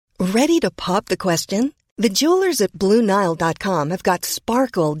Ready to pop the question? The jewelers at BlueNile.com have got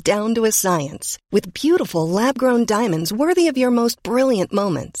sparkle down to a science with beautiful lab-grown diamonds worthy of your most brilliant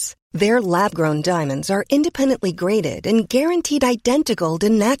moments. Their lab-grown diamonds are independently graded and guaranteed identical to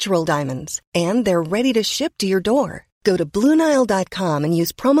natural diamonds, and they're ready to ship to your door. Go to BlueNile.com and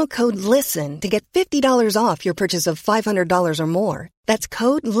use promo code LISTEN to get $50 off your purchase of $500 or more. That's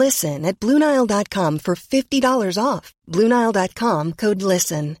code LISTEN at BlueNile.com for $50 off. BlueNile.com, code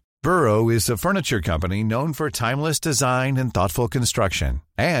LISTEN. Burrow is a furniture company known for timeless design and thoughtful construction,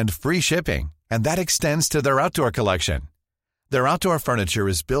 and free shipping, and that extends to their outdoor collection. Their outdoor furniture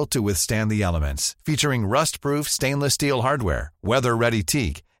is built to withstand the elements, featuring rust-proof stainless steel hardware, weather-ready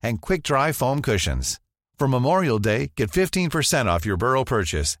teak, and quick-dry foam cushions. For Memorial Day, get 15% off your Burrow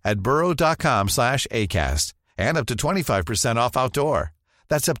purchase at burrow.com/ACAST and up to 25% off outdoor.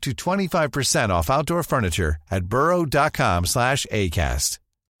 That's up to 25% off outdoor furniture at burrow.com/ACAST.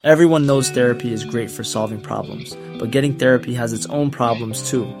 Everyone knows therapy is great for solving problems, but getting therapy has its own problems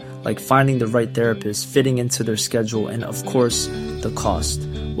too, like finding the right therapist, fitting into their schedule, and of course, the cost.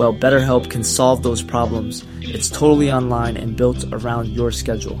 Well, BetterHelp can solve those problems. It's totally online and built around your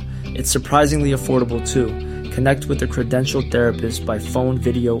schedule. It's surprisingly affordable too. Connect with a credentialed therapist by phone,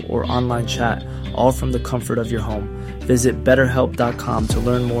 video, or online chat, all from the comfort of your home. Visit BetterHelp.com to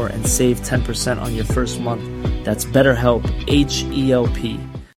learn more and save 10% on your first month. That's BetterHelp, H-E-L-P.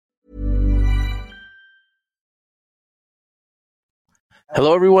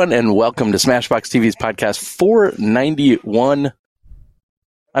 Hello, everyone, and welcome to Smashbox TV's podcast 491.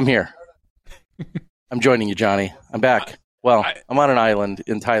 I'm here. I'm joining you, Johnny. I'm back. Well, I'm on an island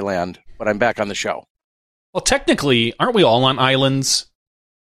in Thailand, but I'm back on the show. Well, technically, aren't we all on islands?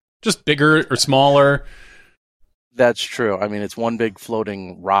 Just bigger or smaller? That's true. I mean, it's one big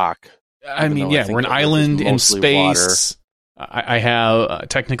floating rock. I mean, yeah, we're an island in space. I have,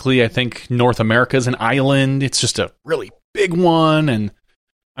 technically, I think North America's an island. It's just a really big one, and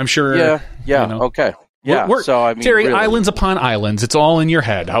I'm sure... Yeah, you know, okay. Yeah, so, I mean, Terry, really, islands upon islands. It's all in your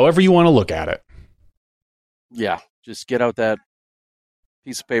head, however you want to look at it. Yeah, just get out that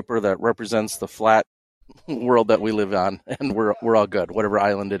piece of paper that represents the flat world that we live on, and we're all good, whatever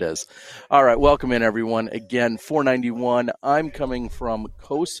island it is. All right, welcome in, everyone. Again, 491. I'm coming from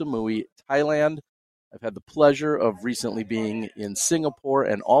Koh Samui, Thailand. I've had the pleasure of recently being in Singapore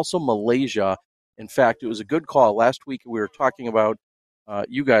and also Malaysia. In fact, it was a good call. Last week we were talking about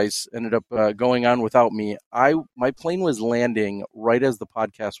you guys ended up going on without me. My plane was landing right as the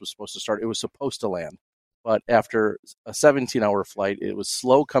podcast was supposed to start. It was supposed to land. But after a 17-hour flight, it was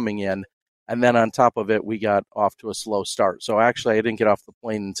slow coming in. And then on top of it, we got off to a slow start. So actually, I didn't get off the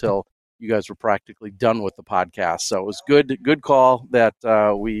plane until you guys were practically done with the podcast. So it was good call that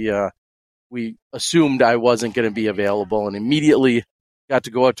we assumed I wasn't going to be available, and immediately got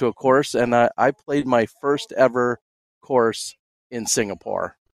to go out to a course. And I played my first ever course in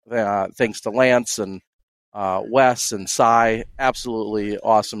Singapore, thanks to Lance and Wes and Sai. Absolutely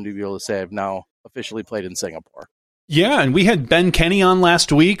awesome to be able to say I've now officially played in Singapore. Yeah, and we had Ben Kenny on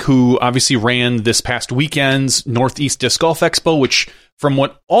last week, who obviously ran this past weekend's Northeast Disc Golf Expo, which, from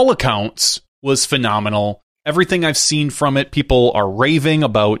what all accounts, was phenomenal. Everything I've seen from it, people are raving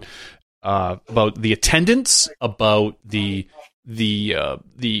about the attendance, about the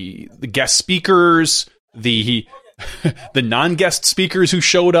guest speakers, the the non-guest speakers who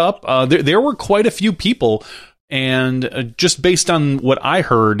showed up. There were quite a few people, and just based on what I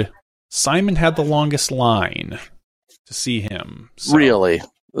heard, Simon had the longest line to see him. So, really?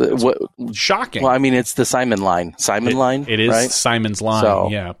 Shocking. Well, I mean, it's the Simon line. Line? It is, right? Simon's line, so,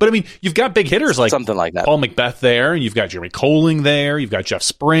 yeah. But, I mean, you've got big hitters like something like that. Paul Macbeth there, and you've got Jeremy Coling there, you've got Jeff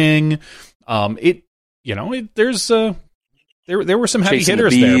Spring. There were some heavy Chasing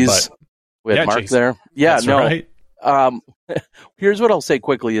hitters the there. Bees. But we had Mark there. Yeah, that's no. Right. Here's what I'll say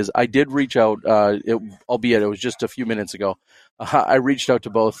quickly is I did reach out, albeit it was just a few minutes ago. I reached out to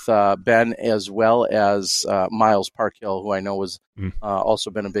both Ben as well as Miles Parkhill, who I know was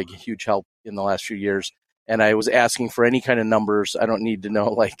also been a huge help in the last few years. And I was asking for any kind of numbers. I don't need to know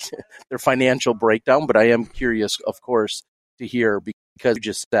like their financial breakdown, but I am curious, of course, to hear, because you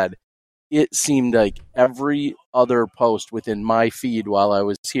just said it seemed like every other post within my feed while I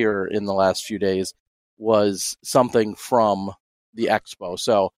was here in the last few days was something from the expo.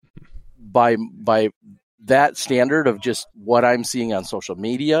 So by that standard of just what I'm seeing on social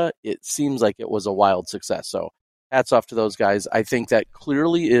media, it seems like it was a wild success. So hats off to those guys. I think that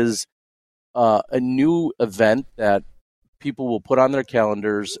clearly is a new event that people will put on their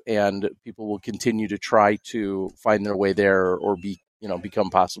calendars, and people will continue to try to find their way there or become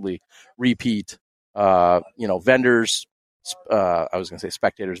possibly repeat, vendors, I was going to say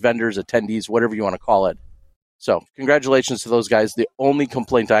spectators, vendors, attendees, whatever you want to call it. So congratulations to those guys. The only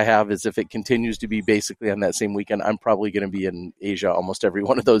complaint I have is if it continues to be basically on that same weekend, I'm probably going to be in Asia almost every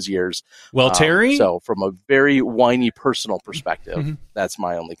one of those years. Well, Terry, so from a very whiny personal perspective, that's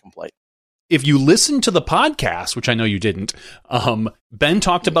my only complaint. If you listen to the podcast, which I know you didn't, Ben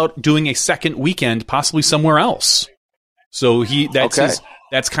talked about doing a second weekend, possibly somewhere else. So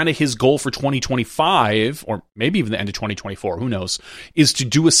that's kind of his goal for 2025, or maybe even the end of 2024, who knows, is to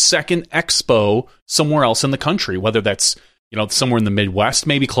do a second expo somewhere else in the country, whether that's, somewhere in the Midwest,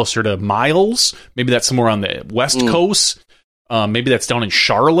 maybe closer to Miles, maybe that's somewhere on the West Coast, maybe that's down in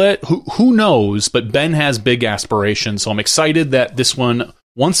Charlotte, who knows, but Ben has big aspirations, so I'm excited that this one,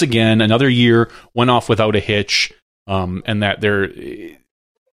 once again, another year went off without a hitch, and that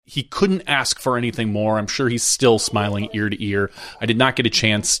he couldn't ask for anything more. I'm sure he's still smiling ear to ear. I did not get a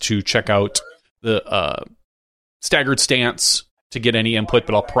chance to check out the staggered stance to get any input,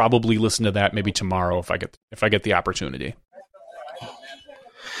 but I'll probably listen to that maybe tomorrow if I get the opportunity.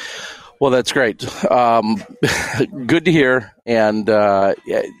 Well, that's great. Good to hear. And I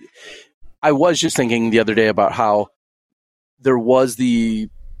was just thinking the other day about how there was the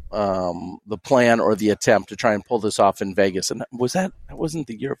plan or the attempt to try and pull this off in Vegas. And that wasn't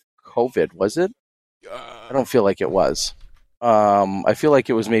the year of COVID, was it? I don't feel like it was. I feel like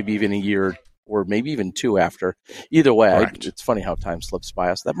it was maybe even a year or maybe even two after. Either way, it's funny how time slips by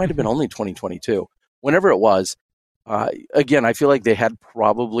us. That might have been only 2022. Whenever it was, again, I feel like they had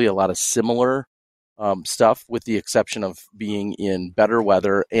probably a lot of similar stuff, with the exception of being in better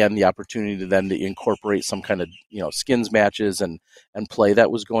weather and the opportunity to then to incorporate some kind of skins matches and play that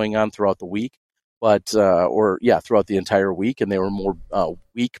was going on throughout the week, but throughout the entire week, and they were more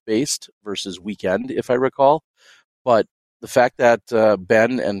week based versus weekend, if I recall. But the fact that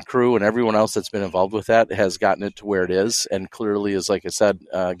Ben and crew and everyone else that's been involved with that has gotten it to where it is, and clearly is, like I said,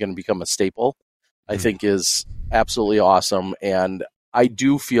 going to become a staple, I think is absolutely awesome. And I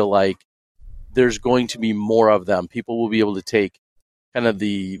do feel like there's going to be more of them. People will be able to take kind of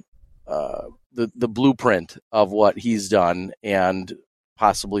the blueprint of what he's done and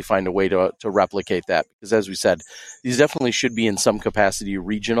possibly find a way to replicate that. Because as we said, these definitely should be in some capacity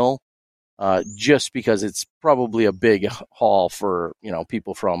regional, just because it's probably a big haul for,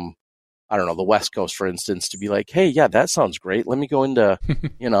 people from, I don't know, the West Coast, for instance, to be like, hey, yeah, that sounds great. Let me go into,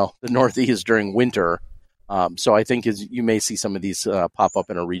 the Northeast during winter. So I think you may see some of these pop up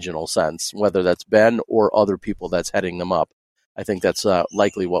in a regional sense, whether that's Ben or other people that's heading them up. I think that's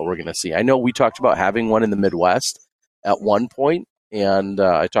likely what we're going to see. I know we talked about having one in the Midwest at one point, and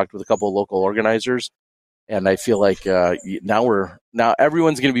I talked with a couple of local organizers, and I feel like now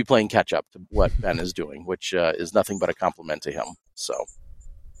everyone's going to be playing catch up to what Ben is doing, which is nothing but a compliment to him. So.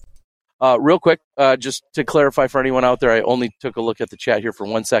 Real quick, just to clarify for anyone out there, I only took a look at the chat here for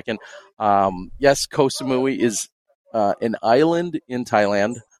 1 second. Yes, Koh Samui is an island in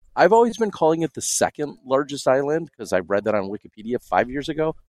Thailand. I've always been calling it the second largest island because I read that on Wikipedia 5 years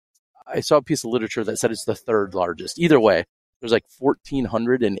ago. I saw a piece of literature that said it's the third largest. Either way, there's like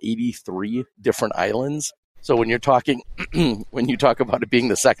 1,483 different islands. So when you're talking, when you talk about it being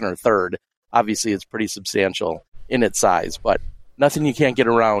the second or third, obviously it's pretty substantial in its size, but nothing you can't get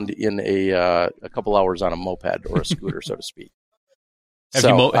around in a couple hours on a moped or a scooter, so to speak. Have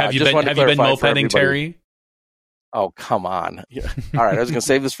you been mopeding, Terry? Oh, come on. All right, I was going to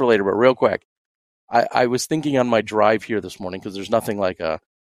save this for later, but real quick. I was thinking on my drive here this morning, because there's nothing like a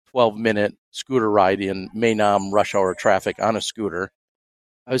 12-minute scooter ride in Maynam rush hour traffic on a scooter.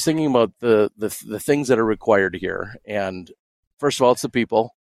 I was thinking about the things that are required here. And first of all, it's the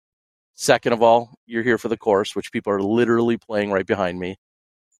people. Second of all, you're here for the course, which people are literally playing right behind me.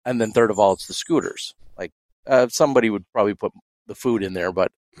 And then third of all, it's the scooters. Like somebody would probably put the food in there,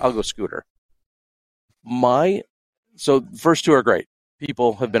 but I'll go scooter. So the first two are great.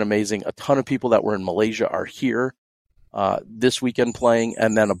 People have been amazing. A ton of people that were in Malaysia are here this weekend playing.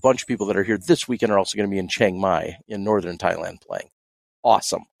 And then a bunch of people that are here this weekend are also going to be in Chiang Mai in northern Thailand playing.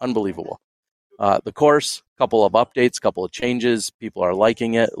 Awesome. Unbelievable. The course, couple of updates, couple of changes. People are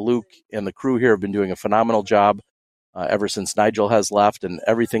liking it. Luke and the crew here have been doing a phenomenal job ever since Nigel has left, and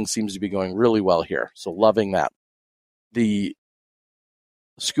everything seems to be going really well here. So loving that. The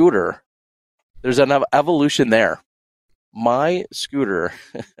scooter, there's an evolution there. My scooter,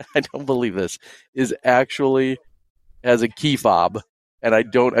 I don't believe this, has a key fob.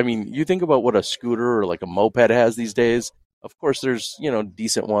 And you think about what a scooter or like a moped has these days. Of course, there's,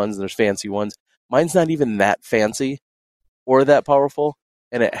 decent ones and there's fancy ones. Mine's not even that fancy or that powerful,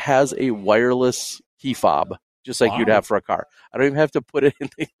 and it has a wireless key fob, just like you'd have for a car. I don't even have to put it in.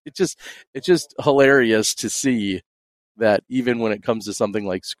 It's just hilarious to see that even when it comes to something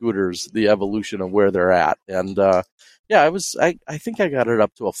like scooters, the evolution of where they're at. And I think I got it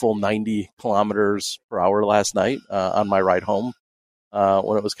up to a full 90 kilometers per hour last night on my ride home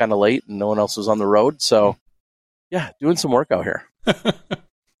when it was kind of late and no one else was on the road. So yeah, doing some work out here.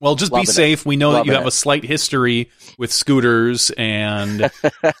 Well, just be safe. We know that you have a slight history with scooters, and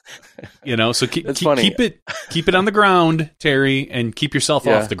so keep it on the ground, Terry, and keep yourself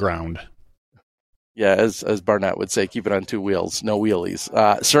off the ground. Yeah, as Barnett would say, keep it on two wheels, no wheelies.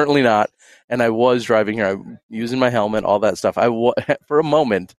 Certainly not. And I was driving here, I'm using my helmet, all that stuff. For a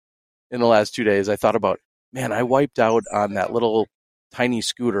moment in the last 2 days, I thought about, man, I wiped out on that little tiny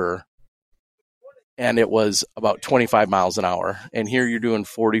scooter. And it was about 25 miles an hour. And here you're doing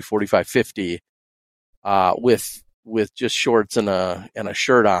 40, 45, 50 with just shorts and a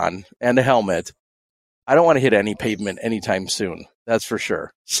shirt on and a helmet. I don't want to hit any pavement anytime soon. That's for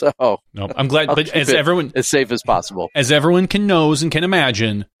sure. So no, I'm glad. But as safe as possible, as everyone knows and can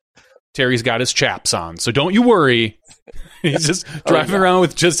imagine, Terry's got his chaps on. So don't you worry. He's just driving around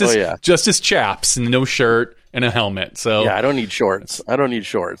with just his chaps and no shirt and a helmet. So yeah, I don't need shorts.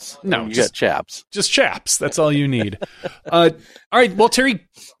 No, you got chaps. Just chaps. That's all you need. All right. Well, Terry,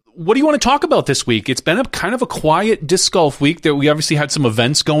 what do you want to talk about this week? It's been a kind of a quiet disc golf week. That we obviously had some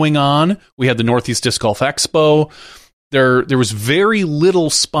events going on. We had the Northeast Disc Golf Expo. There was very little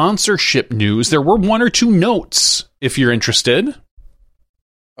sponsorship news. There were one or two notes, if you're interested.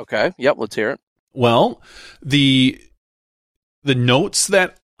 Okay. Yep. Let's hear it. Well, the notes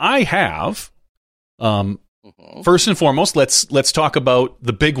that I have. First and foremost, let's talk about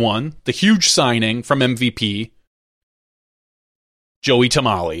the big one, the huge signing from MVP, Joey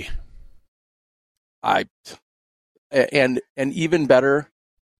Tamale. And even better,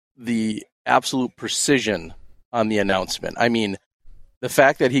 the absolute precision on the announcement. I mean, the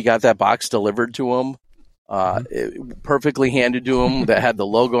fact that he got that box delivered to him, perfectly handed to him, that had the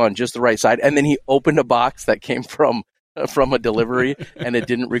logo on just the right side, and then he opened a box that came from a delivery, and it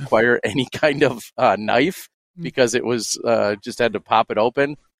didn't require any kind of knife because it was just had to pop it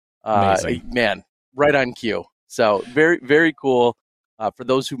open. Man, right on cue. So very, very cool. For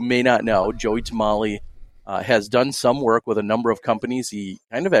those who may not know, Joey Tamale has done some work with a number of companies. He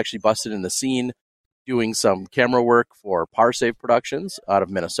kind of actually busted in the scene doing some camera work for Parsave Productions out of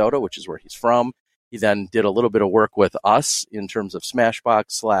Minnesota, which is where he's from. He then did a little bit of work with us in terms of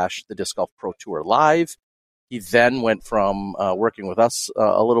Smashbox / the Disc Golf Pro Tour Live. He then went from working with us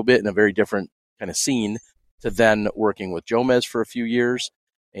a little bit in a very different kind of scene to then working with Jomez for a few years.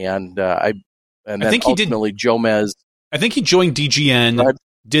 And I think ultimately Jomez. I think he joined DGN,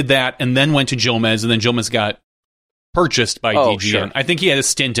 did that, and then went to Jomez, and then Jomez got purchased by DGN. Sure. I think he had a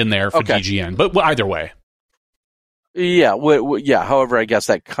stint in there for DGN, but either way. Yeah, however, I guess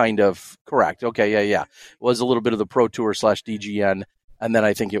that kind of correct. Okay, yeah. It was a little bit of the Pro Tour / DGN, and then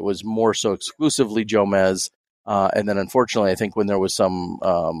I think it was more so exclusively Jomez. And then, unfortunately, I think when there was some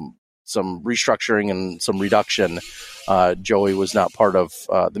restructuring and some reduction, Joey was not part of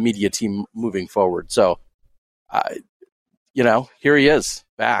the media team moving forward. So, here he is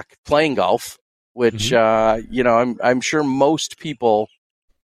back playing golf, which I'm sure most people,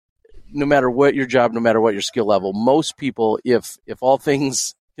 no matter what your job, no matter what your skill level, most people, if all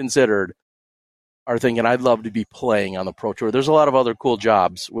things considered, are thinking, I'd love to be playing on the Pro Tour. There's a lot of other cool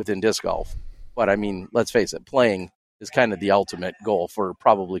jobs within disc golf. But, I mean, let's face it, playing is kind of the ultimate goal for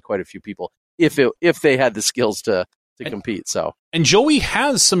probably quite a few people if they had the skills to compete. So, and Joey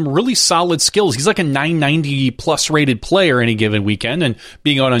has some really solid skills. He's like a 990 plus rated player any given weekend, and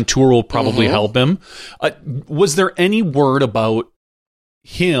being out on tour will probably help him. Was there any word about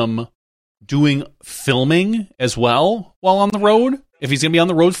him doing filming as well while on the road? If he's going to be on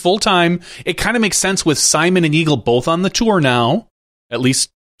the road full time, it kind of makes sense with Simon and Eagle both on the tour now, at least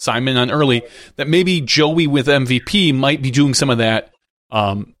Simon on early, that maybe Joey with MVP might be doing some of that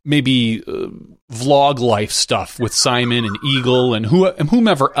vlog life stuff with Simon and Eagle and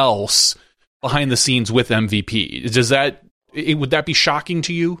whomever else behind the scenes with MVP. Would that be shocking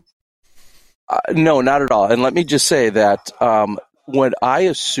to you? No, not at all. And let me just say that what I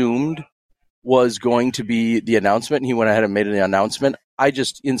assumed was going to be the announcement, and he went ahead and made the announcement, I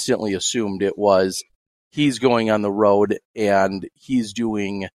just instantly assumed it was he's going on the road and he's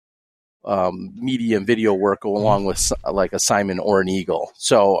doing media and video work along with like a Simon or an Eagle.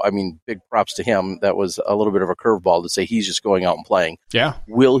 So, I mean, big props to him. That was a little bit of a curveball to say he's just going out and playing. Yeah.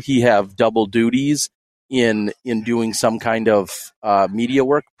 Will he have double duties in doing some kind of media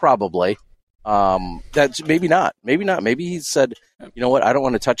work? Probably. That's maybe not. Maybe he said, you know what? I don't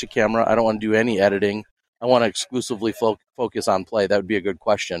want to touch a camera. I don't want to do any editing. I want to exclusively focus on play. That would be a good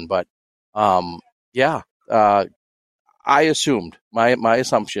question. But, I assumed my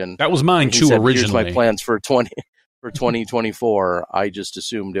assumption. That was mine too. Said, originally, here's my plans for 2024. I just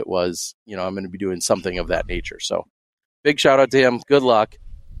assumed it was, I'm going to be doing something of that nature. So big shout out to him. Good luck.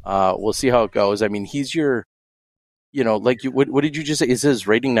 We'll see how it goes. I mean, he's your, what did you just say? Is his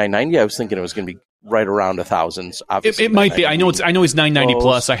rating 990? I was thinking it was going to be right around 1,000. It might be. I know he's 990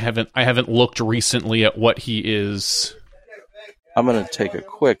 plus. I haven't looked recently at what he is. I'm going to take a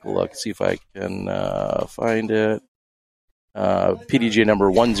quick look, see if I can find it. PDJ number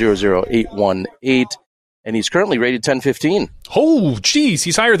 100818, and he's currently rated 1015. Oh, geez,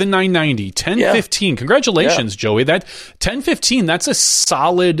 he's higher than 990. 1015. Yeah. Congratulations, Joey. That 1015. That's a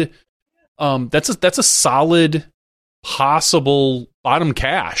solid. That's a solid possible bottom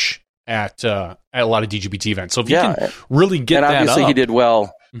cash at a lot of DGBT events. So if you can really get that up, and obviously he did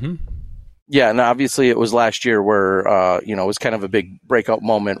well. Mm-hmm. Yeah, and obviously it was last year where it was kind of a big breakout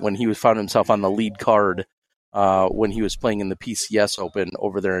moment when he found himself on the lead card when he was playing in the PCS Open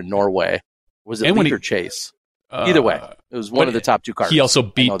over there in Norway. Was it lead or chase? Either way, it was one of the top two cards. He also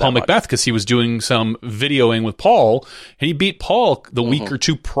beat Paul McBeth because he was doing some videoing with Paul, and he beat Paul the week or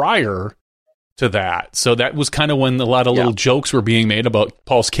two prior to that. So that was kind of when a lot of little jokes were being made about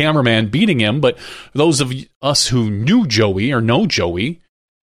Paul's cameraman beating him. But those of us who knew Joey or know Joey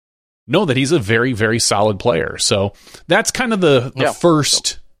know that he's a very, very solid player. So that's kind of the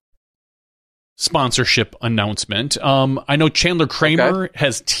first sponsorship announcement. I know Chandler Kramer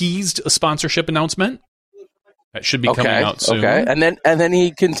has teased a sponsorship announcement that should be coming out soon. Okay, and then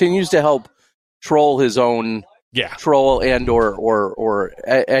he continues to help troll his own troll and or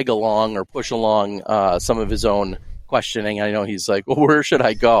egg along or push along some of his own questioning. I know he's like, well, where should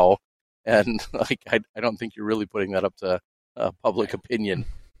I go? And I don't think you're really putting that up to public opinion.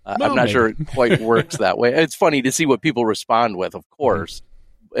 I'm not sure it quite works that way. It's funny to see what people respond with, of course,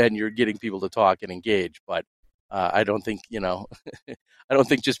 and you're getting people to talk and engage. But I don't think I don't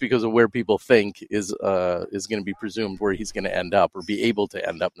think just because of where people think is going to be presumed where he's going to end up or be able to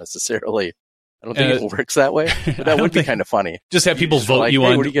end up necessarily. I don't think it works that way. But that would be kind of funny. Just have people vote you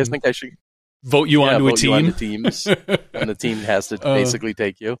on. What do you guys think I should vote you onto a team? On teams, and the team has to basically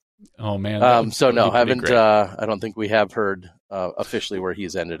take you. Oh man! I don't think we have heard officially where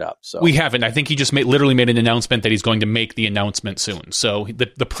he's ended up. So we haven't. I think he just literally made an announcement that he's going to make the announcement soon. So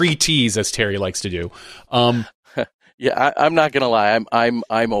the pre-tease, as Terry likes to do. Yeah, I'm not gonna lie.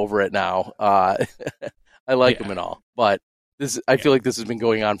 I'm over it now. I like him and all, but I feel like this has been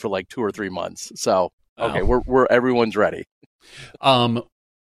going on for like 2 or 3 months. So we're everyone's ready.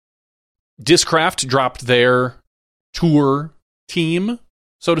 Discraft dropped their tour team,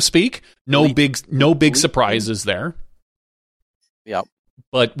 so to speak. No big surprises there. Yeah,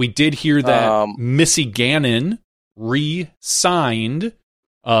 but we did hear that Missy Gannon re-signed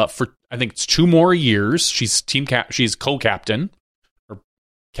for I think it's 2 more years. She's she's co-captain or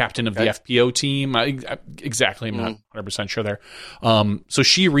captain of the FPO team. Exactly, I'm not 100% sure there. So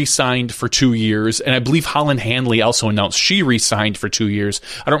she re-signed for 2 years, and I believe Holland Handley also announced she re-signed for 2 years.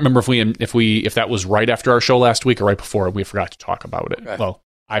 I don't remember if that was right after our show last week or right before. We forgot to talk about it. Okay. Well,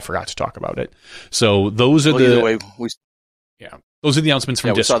 I forgot to talk about it. So those are either way, those are the announcements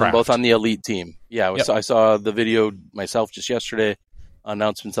from Discraft. We saw them both on the Elite team. Yeah, I saw the video myself just yesterday.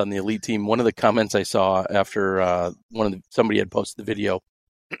 Announcements on the Elite team. One of the comments I saw after somebody had posted the video,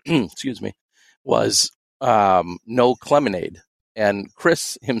 excuse me, was no Clemonade, and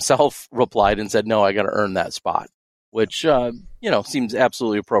Chris himself replied and said, "No, I got to earn that spot," which seems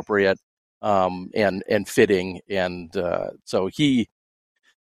absolutely appropriate and fitting, and so he,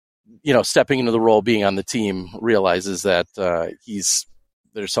 stepping into the role, being on the team, realizes that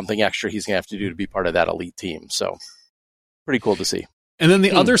there's something extra he's gonna have to do to be part of that Elite team. So pretty cool to see. And then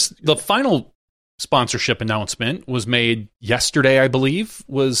the final sponsorship announcement was made yesterday, I believe,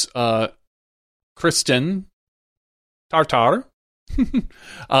 was Kristen Tartar.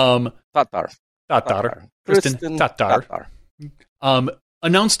 Tatar. Kristen Tatar.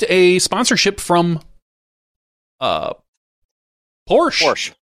 Announced a sponsorship from Porsche.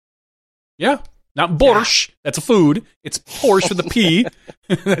 Yeah. Not Borscht. Yeah. That's a food. It's Porsche with a P.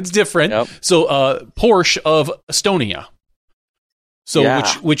 That's different. Yep. So Porsche of Estonia. So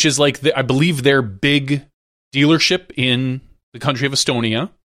which is like I believe their big dealership in the country of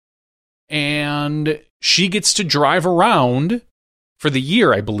Estonia, and she gets to drive around for the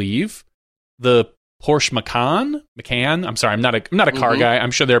year, I believe, the Porsche Macan. I'm sorry, I'm not a car guy.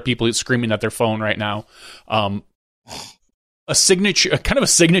 I'm sure there are people screaming at their phone right now. A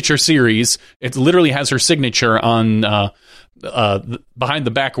signature series. It literally has her signature on behind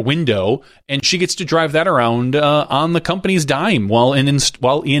the back window, and she gets to drive that around on the company's dime while in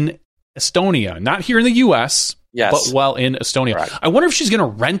Estonia, not here in the U.S., Yes. but while in Estonia. Correct. I wonder if she's going to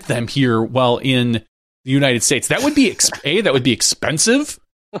rent them here while in the United States. That would be that would be expensive.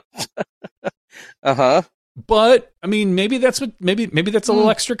 Uh-huh. But I mean, maybe that's a little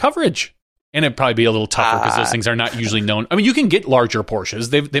extra coverage. And it'd probably be a little tougher because those things are not usually known. I mean, you can get larger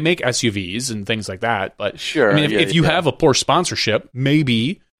Porsches. They make SUVs and things like that. But sure, I mean, if you have a Porsche sponsorship,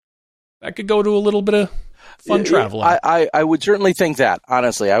 maybe that could go to a little bit of fun traveling. I would certainly think that.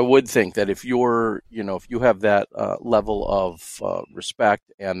 Honestly, I would think that if you're, if you have that level of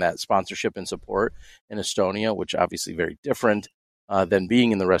respect and that sponsorship and support in Estonia, which obviously very different than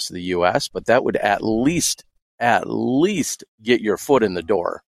being in the rest of the U.S., but that would at least get your foot in the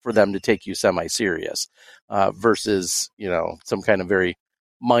door for them to take you semi-serious versus, some kind of very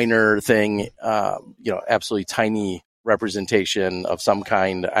minor thing, absolutely tiny representation of some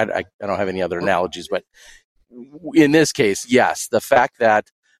kind. I don't have any other analogies, but in this case, yes, the fact that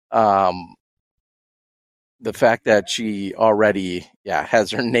she already has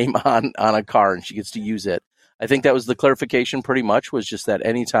her name on a car and she gets to use it. I think that was the clarification pretty much, was just that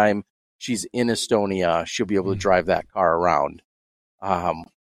anytime she's in Estonia, she'll be able to drive that car around.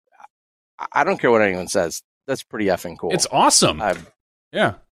 I don't care what anyone says. That's pretty effing cool. It's awesome.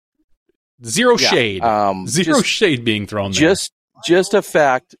 Zero shade. Zero shade being thrown there. Just the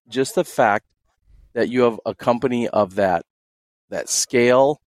fact that you have a company of that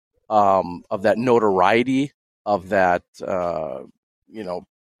scale, of that notoriety, of that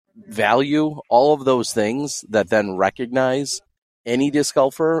value, all of those things that then recognize any disc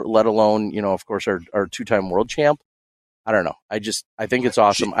golfer, let alone, of course, our two-time world champ. I don't know. I think it's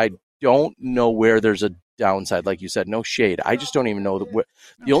awesome. I don't know where there's a downside. Like you said, no shade. I just don't even know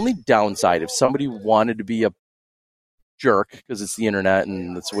the only downside, if somebody wanted to be a jerk, because it's the internet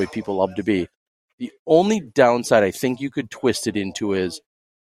and that's the way people love to be, the only downside I think you could twist it into is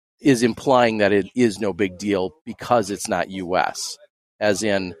implying that it is no big deal because it's not U.S. As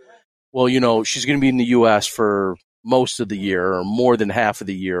in, well, she's going to be in the U.S. for most of the year or more than half of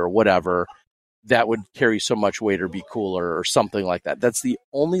the year or whatever. That would carry so much weight or be cooler or something like that. That's the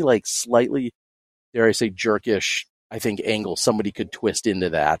only slightly, dare I say, jerkish, I think, angle somebody could twist into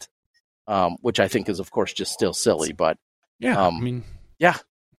that, which I think is, of course, just still silly. But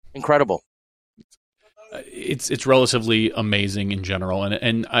incredible. It's relatively amazing in general,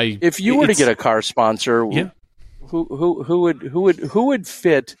 and if you were to get a car sponsor, who would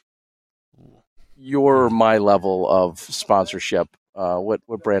fit your my level of sponsorship?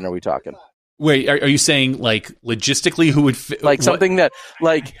 What brand are we talking? Wait, are you saying logistically who would fit? Something that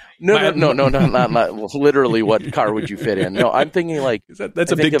not literally what car would you fit in? No, I'm thinking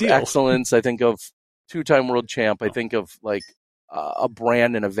that's a big deal. Excellence. I think of two-time world champ. I think of a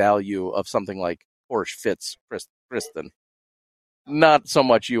brand and a value of something like Porsche fits Kristen. Not so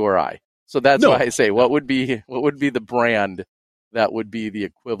much you or I. So that's why I say what would be the brand that would be the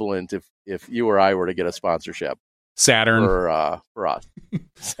equivalent if you or I were to get a sponsorship. Saturn for us.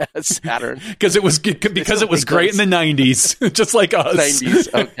 Saturn, because it was great in the 90s, just like us.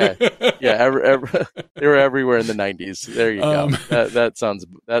 90s, okay, yeah, they were everywhere in the 90s. There you go. That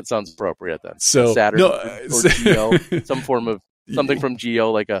sounds appropriate then. So Saturn or Geo, some form of something from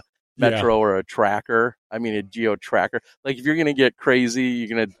Geo, like a Metro or a Tracker. I mean, a Geo Tracker. Like if you're gonna get crazy,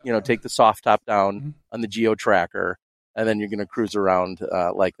 you're gonna take the soft top down on the Geo Tracker, and then you're gonna cruise around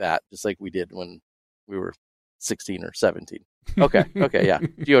like that, just like we did when we were 16 or 17. Okay, yeah.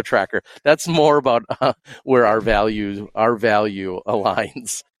 Geo Tracker. That's more about where our value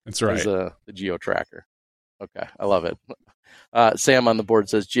aligns. That's right. Is, the Geo Tracker. Okay, I love it. Sam on the board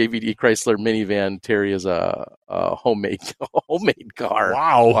says JVD Chrysler minivan. Terry is a homemade car.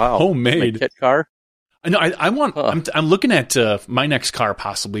 Wow. Homemade kit car. I know. I want. I'm looking at my next car,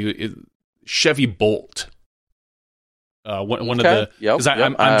 possibly Chevy Bolt. One of the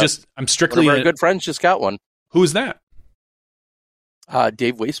because I'm strictly one of our good friends just got one. Who is that?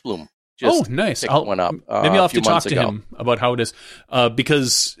 Dave Weisblum. Nice. One up. Maybe I'll have to talk to him about how it is.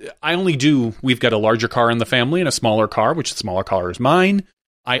 Because we've got a larger car in the family and a smaller car, which the smaller car is mine.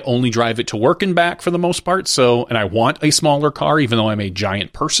 I only drive it to work and back for the most part. And I want a smaller car, even though I'm a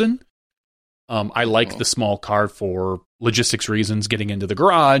giant person. I like the small car for logistics reasons, getting into the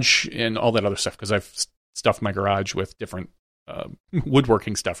garage and all that other stuff, because I've stuffed my garage with different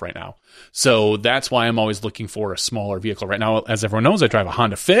woodworking stuff right now. So that's why I'm always looking for a smaller vehicle. Right now, as everyone knows, I drive a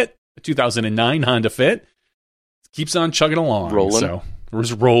Honda Fit, a 2009 Honda Fit. It keeps on chugging along. So we're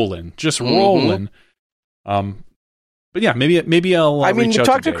rolling. But yeah, maybe I'll reach out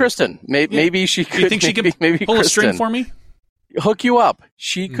talk to Kristen. Maybe she could. You think she could maybe pull Kristen, a string for me? Hook you up.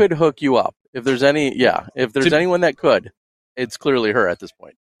 She could hook you up. If there's anyone that could, it's clearly her at this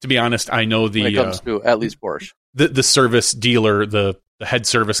point. To be honest, I know when it comes to at least Porsche. The service dealer, the head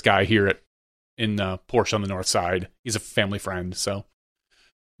service guy here in Porsche on the North Side. He's a family friend, so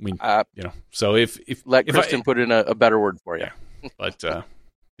I mean, so if let Kristen put in a better word for you, but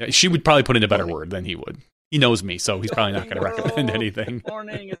she would probably put in a better word than he would. He knows me, so he's probably not going to recommend anything.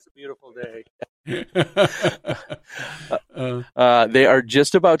 Morning, it's a beautiful day. They are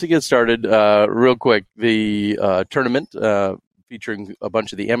just about to get started. Real quick, the tournament featuring a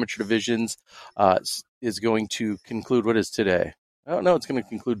bunch of the amateur divisions is going to conclude. What is today? I don't know. It's going to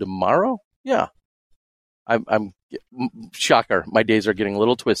conclude tomorrow. Yeah, I'm shocker. My days are getting a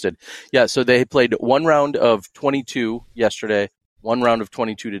little twisted. Yeah, so they played one round of 22 yesterday, one round of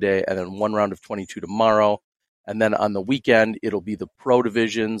 22 today, and then one round of 22 tomorrow. And then on the weekend, it'll be the pro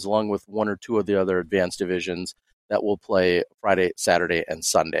divisions along with one or two of the other advanced divisions that will play Friday, Saturday, and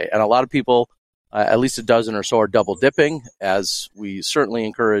Sunday. And a lot of people, at least a dozen or so, are double dipping, as we certainly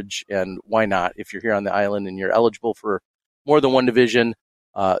encourage. And why not? If you're here on the island and you're eligible for more than one division,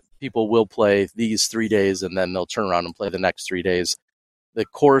 people will play these 3 days, and then they'll turn around and play the next 3 days. The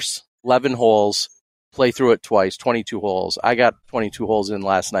course, 11 holes, play through it twice, 22 holes. I got 22 holes in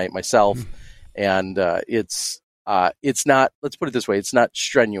last night myself, and it's not, let's put it this way, it's not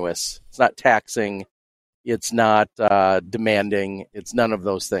strenuous, it's not taxing, it's not demanding, it's none of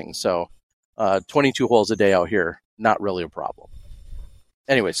those things. So 22 holes a day out here, not really a problem.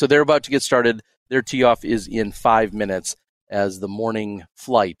 Anyway, so they're about to get started. Their tee-off is in 5 minutes as the morning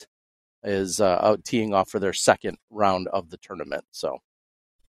flight is out teeing off for their second round of the tournament. So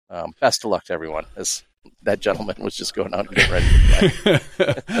best of luck to everyone, as that gentleman was just going out and getting ready to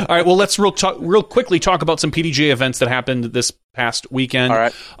play. All right, well, let's real quickly talk about some PDGA events that happened this past weekend. All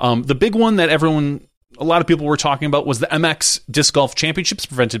right. The big one that a lot of people were talking about was the MX Disc Golf Championships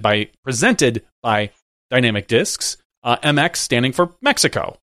presented by Dynamic Discs. MX standing for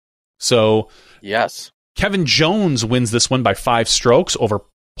Mexico. So yes, Kevin Jones wins this one by 5 strokes over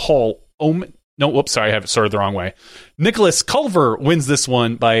Paul Oman. No, whoops, sorry, I have it sorted the wrong way. Nicholas Culver wins this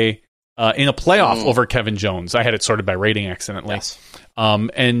one by in a playoff over Kevin Jones. I had it sorted by rating accidentally. Yes.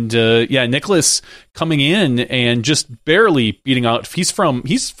 Nicholas coming in and just barely beating out. He's from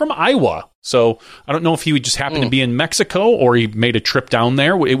Iowa, so I don't know if he would just happen to be in Mexico or he made a trip down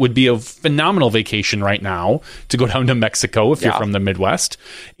there. It would be a phenomenal vacation right now to go down to Mexico if you're from the Midwest.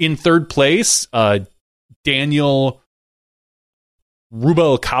 In third place, Daniel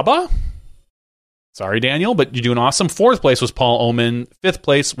Rubalcaba. Sorry, Daniel, but you're doing awesome. Fourth place was Paul Oman. Fifth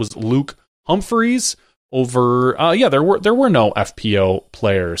place was Luke Humphreys. Over, there were no FPO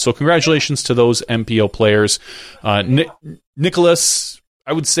players, so congratulations to those MPO players. Nicholas,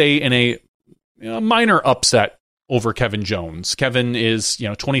 I would say, in a minor upset over Kevin Jones. Kevin is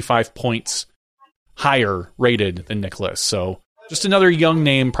 25 points higher rated than Nicholas, so just another young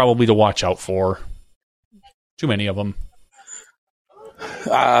name probably to watch out for. Too many of them.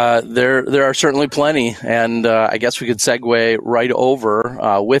 There are certainly plenty, and I guess we could segue right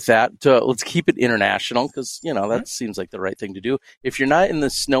over with that. Let's keep it international, because that seems like the right thing to do. If you're not in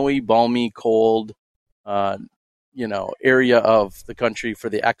the snowy, balmy, cold, area of the country for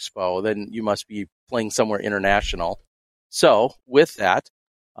the expo, then you must be playing somewhere international. So with that,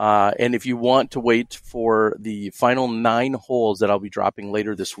 and if you want to wait for the final 9 holes that I'll be dropping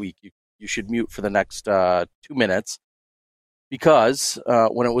later this week, you should mute for the next 2 minutes. Because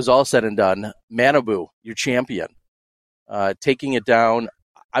when it was all said and done, Manabu, your champion, taking it down.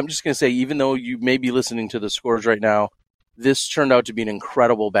 I'm just going to say, even though you may be listening to the scores right now, this turned out to be an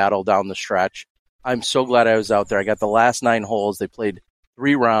incredible battle down the stretch. I'm so glad I was out there. I got the last 9 holes. They played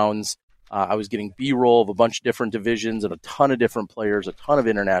 3 rounds. I was getting B-roll of a bunch of different divisions and a ton of different players, a ton of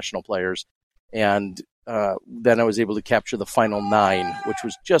international players. And then I was able to capture the final 9, which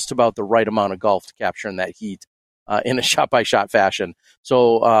was just about the right amount of golf to capture in that heat. In a shot-by-shot fashion.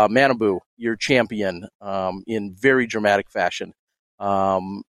 So, Manabu, your champion, in very dramatic fashion.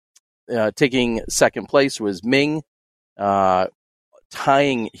 Taking second place was Ming.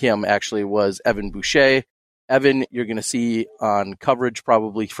 Tying him, actually, was Evan Boucher. Evan, you're going to see on coverage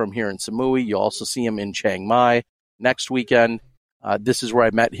probably from here in Samui. You'll also see him in Chiang Mai next weekend. This is where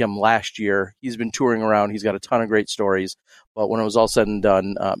I met him last year. He's been touring around. He's got a ton of great stories. But when it was all said and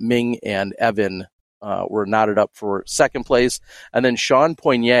done, Ming and Evan were knotted up for second place. And then Sean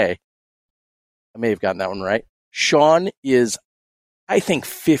Poignet, I may have gotten that one right. Sean is, I think,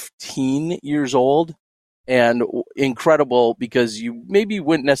 15 years old, and incredible because you maybe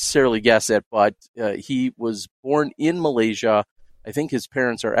wouldn't necessarily guess it, but he was born in Malaysia. I think his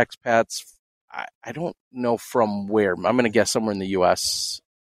parents are expats. I don't know from where. I'm going to guess somewhere in the U.S.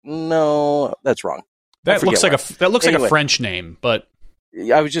 No, that's wrong. That looks like a French name, but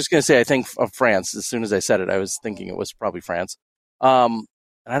I was just going to say, I think of France. As soon as I said it, I was thinking it was probably France. And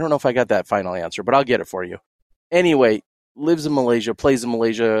I don't know if I got that final answer, but I'll get it for you. Anyway, lives in Malaysia, plays in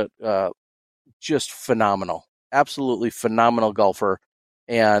Malaysia, just phenomenal. Absolutely phenomenal golfer.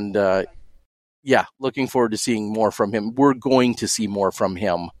 And looking forward to seeing more from him. We're going to see more from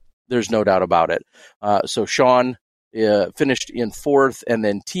him. There's no doubt about it. So Sean finished in fourth, and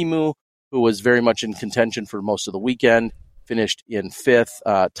then Timu, who was very much in contention for most of the weekend, finished in fifth.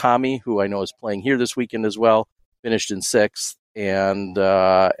 Tommy, who I know is playing here this weekend as well, finished in sixth. And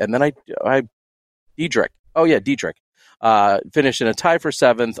then I Dietrich. Oh, yeah, Dietrich. Finished in a tie for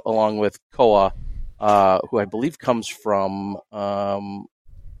seventh, along with Koa, who I believe comes from,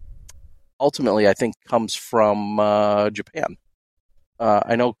 ultimately, I think comes from Japan.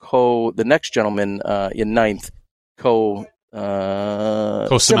 I know the next gentleman in ninth, Simel.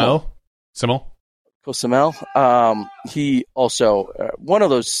 He also, one of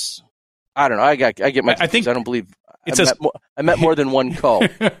those, I don't know, I get my, I don't believe, I met more than one Ko.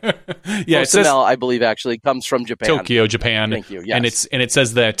 Yeah, it says, I believe, actually comes from Japan. Tokyo, Japan. Thank you. Yes. And it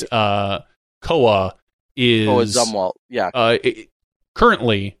says that Koa is Zumwalt. Yeah.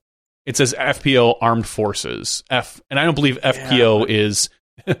 Currently, it says FPO Armed Forces. And I don't believe FPO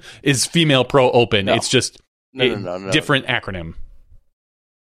is Female Pro Open. No. It's just no. Different acronym.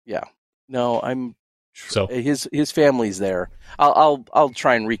 Yeah. No, so his family's there. I'll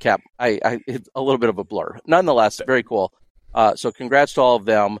try and recap. It's a little bit of a blur. Nonetheless, very cool. So congrats to all of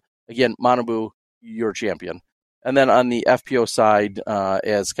them. Again, Manabu, you're champion. And then on the FPO side,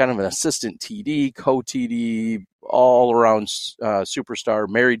 as kind of an assistant TD, co-TD, all around superstar,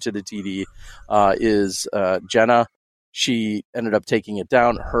 married to the TD, is Jenna. She ended up taking it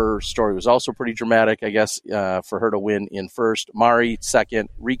down. Her story was also pretty dramatic, I guess, for her to win in first. Mari second,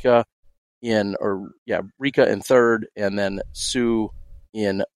 Rika in third, and then Sue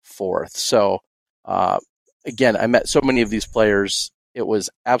in fourth. So again, I met so many of these players. It was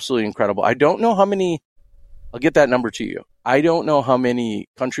absolutely incredible. I don't know how many. I'll get that number to you. I don't know how many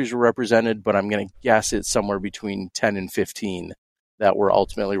countries were represented, but I'm going to guess it's somewhere between 10 and 15 that were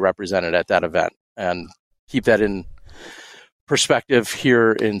ultimately represented at that event. And keep that in perspective,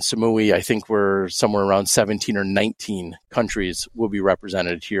 here in Samui, I think we're somewhere around 17 or 19 countries will be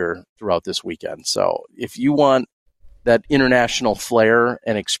represented here throughout this weekend. So if you want that international flair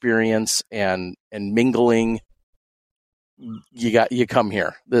and experience and mingling, you come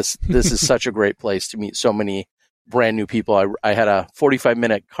here. This is such a great place to meet so many brand new people. I had a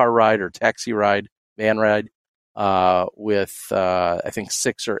 45-minute car ride or taxi ride, van ride, with I think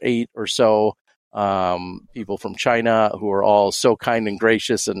 6 or 8 or so people from China who are all so kind and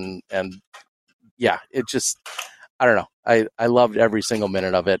gracious, and yeah, it just, I don't know. I loved every single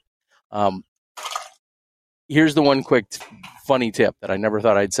minute of it. Here's the one quick funny tip that I never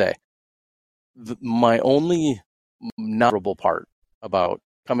thought I'd say. My only notable part about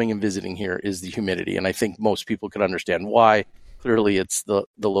coming and visiting here is the humidity, and I think most people can understand why. Clearly, it's the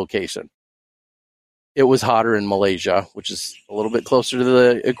location. It was hotter in Malaysia, which is a little bit closer to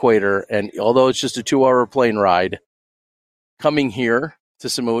the equator, and although it's just a 2-hour plane ride, coming here to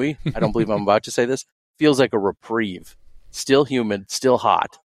Samui, I don't believe I'm about to say this, feels like a reprieve. Still humid, still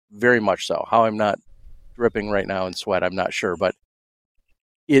hot, very much so. How I'm not dripping right now in sweat, I'm not sure, but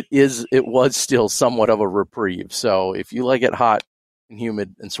it was still somewhat of a reprieve. So if you like it hot and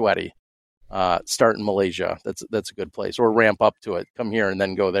humid and sweaty, start in Malaysia. That's a good place. Or ramp up to it. Come here and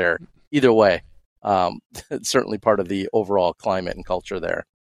then go there. Either way, it's certainly part of the overall climate and culture there.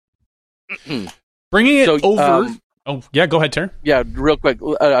 Bringing it over. Go ahead, Taryn. Yeah, real quick.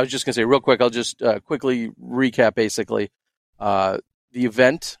 I was just going to say real quick. I'll just quickly recap basically the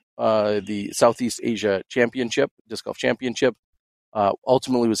event, the Southeast Asia Championship, Disc Golf Championship.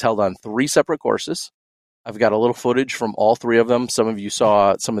 Ultimately was held on 3 separate courses. I've got a little footage from all 3 of them. Some of you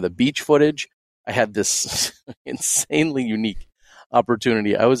saw some of the beach footage. I had this insanely unique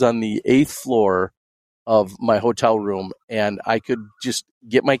opportunity. I was on the 8th floor of my hotel room, and I could just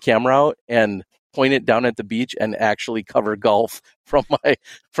get my camera out and point it down at the beach and actually cover golf from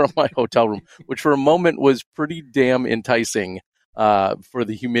my hotel room, which for a moment was pretty damn enticing for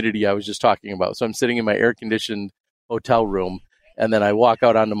the humidity I was just talking about. So I'm sitting in my air-conditioned hotel room, and then I walk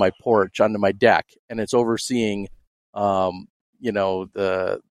out onto my porch, onto my deck, and it's overseeing,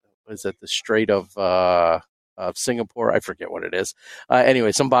 the Strait of Singapore. I forget what it is.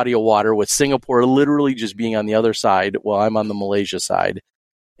 Anyway, some body of water with Singapore literally just being on the other side while I'm on the Malaysia side,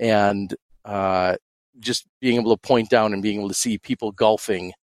 and just being able to point down and being able to see people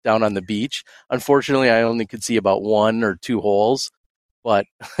golfing down on the beach. Unfortunately, I only could see about 1 or 2 holes, but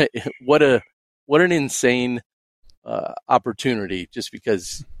what an insane opportunity just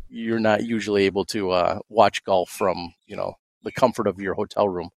because you're not usually able to watch golf from, the comfort of your hotel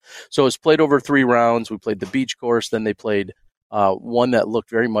room. So it was played over 3 rounds. We played the beach course. Then they played one that looked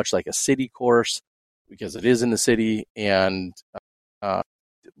very much like a city course because it is in the city, and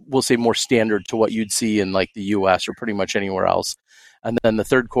we'll say more standard to what you'd see in like the U.S. or pretty much anywhere else. And then the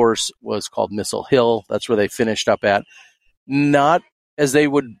third course was called Missile Hill. That's where they finished up at. Not, as they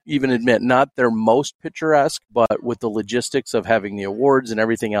would even admit, not their most picturesque, but with the logistics of having the awards and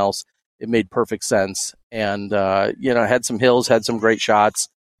everything else, it made perfect sense. And, had some hills, had some great shots,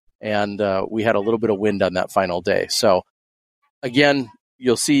 and we had a little bit of wind on that final day. So, again,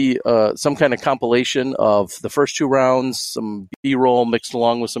 you'll see some kind of compilation of the first 2 rounds, some B-roll mixed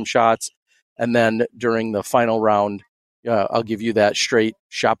along with some shots, and then during the final round, I'll give you that straight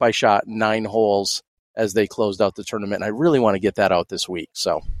shot-by-shot 9 holes as they closed out the tournament. And I really want to get that out this week.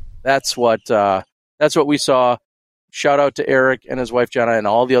 So that's what we saw. Shout out to Eric and his wife Jenna and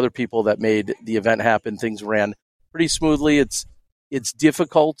all the other people that made the event happen. Things ran pretty smoothly. It's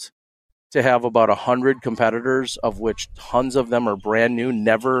difficult to have about 100 competitors, of which tons of them are brand new,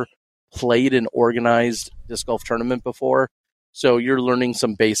 never played an organized disc golf tournament before. So you're learning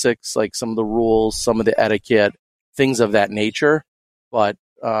some basics, like some of the rules, some of the etiquette, things of that nature. But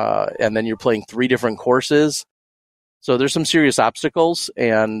and then you're playing 3 different courses. So there's some serious obstacles,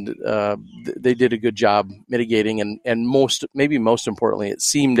 and they did a good job mitigating. And most importantly, it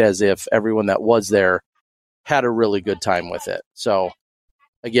seemed as if everyone that was there had a really good time with it. So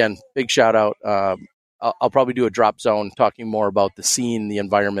again, big shout out. I'll probably do a drop zone talking more about the scene, the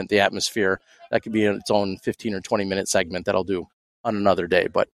environment, the atmosphere. That could be in its own 15 or 20 minute segment that I'll do on another day.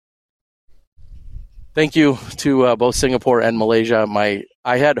 But thank you to both Singapore and Malaysia.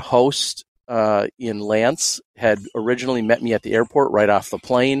 I had host in Lance, had originally met me at the airport right off the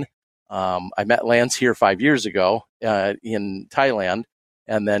plane. I met Lance here 5 years ago in Thailand,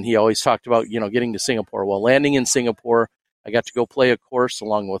 and then he always talked about getting to Singapore. Well, landing in Singapore, I got to go play a course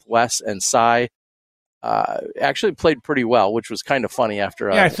along with Wes and Sai. Actually played pretty well, which was kind of funny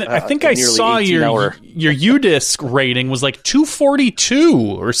after I think I saw your UDisc rating was like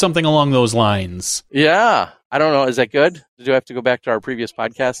 242 or something along those lines. Yeah. I don't know. Is that good? Do I have to go back to our previous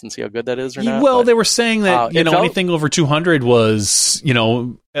podcast and see how good that is or not? Well, they were saying that, anything over 200 was,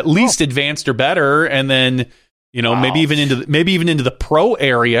 at least advanced or better. And then, maybe even into the pro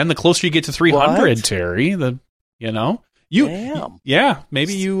area. And the closer you get to 300, Terry, Damn. Yeah,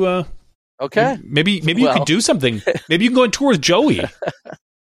 maybe you, okay. Maybe you could do something. Maybe you can go on tour with Joey.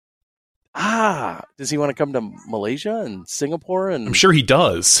 Does he want to come to Malaysia and Singapore? And I'm sure he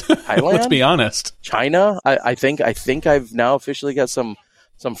does. Thailand? Let's be honest. China. I think I've now officially got some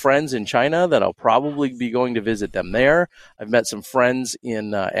friends in China that I'll probably be going to visit them there. I've met some friends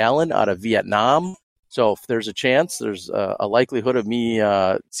in Allen out of Vietnam. So if there's a chance, there's a likelihood of me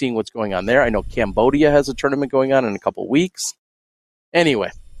seeing what's going on there. I know Cambodia has a tournament going on in a couple weeks.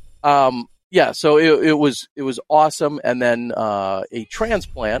 Anyway, so it was awesome. And then a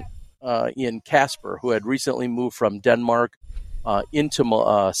transplant in Casper, who had recently moved from Denmark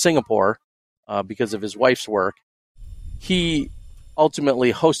into Singapore because of his wife's work. He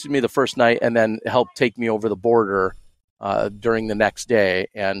ultimately hosted me the first night and then helped take me over the border during the next day.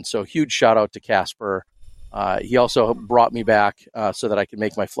 And so huge shout out to Casper. He also brought me back so that I could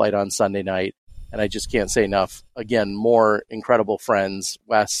make my flight on Sunday night. And I just can't say enough. Again, more incredible friends,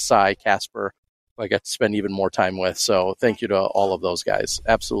 Wes, Sai, Casper, who I got to spend even more time with. So thank you to all of those guys.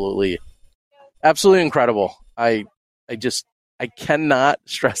 Absolutely incredible. I cannot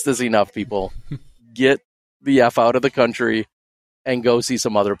stress this enough, people. Get the F out of the country and go see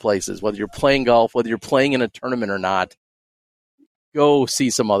some other places. Whether you're playing golf, whether you're playing in a tournament or not, go see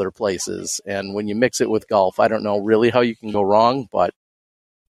some other places. And when you mix it with golf, I don't know really how you can go wrong, but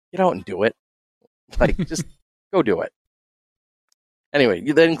get out and do it. Just go do it. Anyway,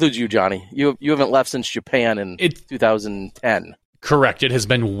 that includes you, Johnny. You haven't left since Japan in 2010. Correct. It has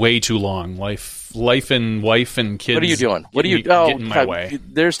been way too long. Life and wife and kids. What are you doing? Get in my way.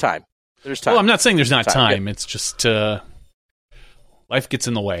 There's time. Well, I'm not saying there's not time. It's just life gets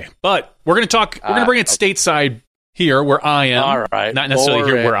in the way. But we're going to talk. We're going to bring it stateside here, where I am. All right. Not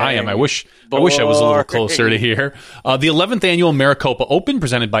necessarily here where I am. I wish I was a little closer to here. The 11th annual Maricopa Open,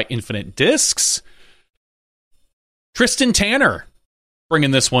 presented by Infinite Discs. Tristan Tanner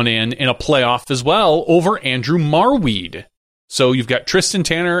bringing this one in a playoff as well over Andrew Marweed. So you've got Tristan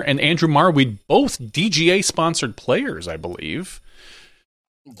Tanner and Andrew Marweed, both DGA-sponsored players, I believe.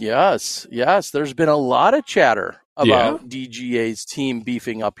 Yes. There's been a lot of chatter about DGA's team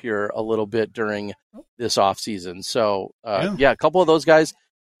beefing up here a little bit during this offseason. So, a couple of those guys.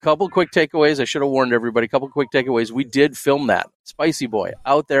 couple quick takeaways. I should have warned everybody. Couple quick takeaways. We did film that. Spicy Boy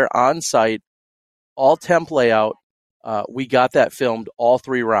out there on site, all temp layout. We got that filmed all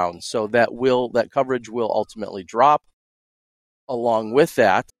 3 rounds. So that coverage will ultimately drop. Along with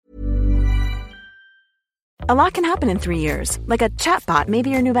that, A lot can happen in 3 years, like a chatbot may be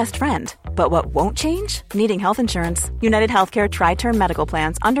your new best friend. But what won't change? Needing health insurance. United Healthcare Tri-Term Medical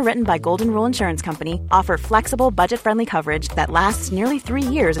Plans, underwritten by Golden Rule Insurance Company, offer flexible, budget-friendly coverage that lasts nearly 3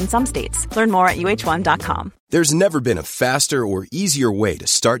 years in some states. Learn more at uh1.com. There's never been a faster or easier way to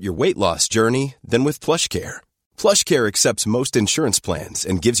start your weight loss journey than with PlushCare. PlushCare accepts most insurance plans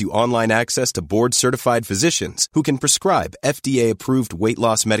and gives you online access to board-certified physicians who can prescribe FDA-approved weight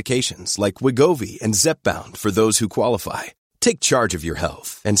loss medications like Wegovy and Zepbound for those who qualify. Take charge of your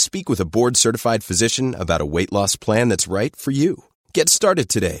health and speak with a board-certified physician about a weight loss plan that's right for you. Get started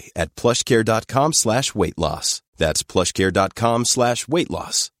today at plushcare.com/weight loss. That's plushcare.com/weight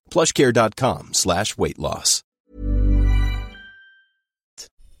loss. plushcare.com/weight loss.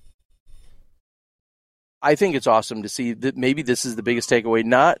 I think it's awesome to see that maybe this is the biggest takeaway,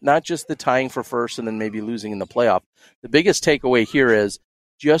 not just the tying for first and then maybe losing in the playoff. The biggest takeaway here is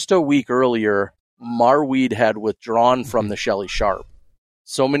just a week earlier, Marweed had withdrawn from the Shelly Sharp.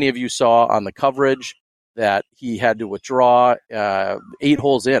 So many of you saw on the coverage that he had to withdraw 8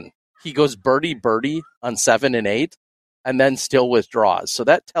 holes in. He goes birdie on 7 and 8 and then still withdraws. So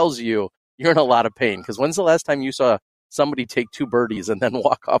that tells you you're in a lot of pain, because when's the last time you saw somebody take 2 birdies and then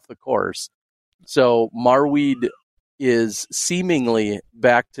walk off the course? So Marweed is seemingly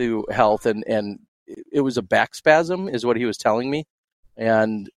back to health, and it was a back spasm is what he was telling me.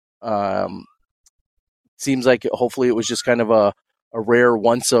 And seems like hopefully it was just kind of a rare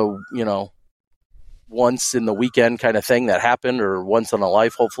once in the weekend kind of thing that happened, or once in a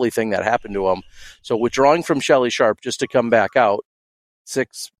life, hopefully, thing that happened to him. So withdrawing from Shelly Sharp just to come back out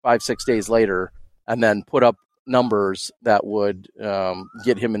 6 days later and then put up numbers that would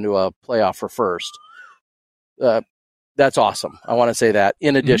get him into a playoff for first. That's awesome. I want to say that,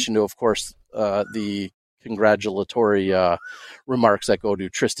 in addition to, of course, the congratulatory remarks that go to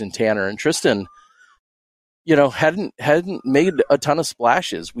Tristan Tanner. And Tristan, hadn't made a ton of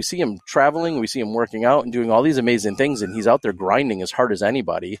splashes. We see him traveling, we see him working out and doing all these amazing things, and he's out there grinding as hard as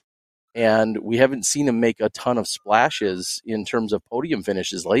anybody. And we haven't seen him make a ton of splashes in terms of podium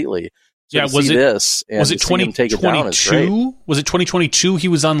finishes lately. So was it 2022? Was it 2022? He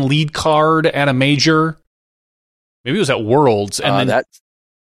was on lead card at a major. Maybe it was at Worlds, and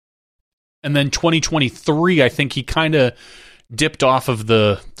then 2023. I think he kind of dipped off of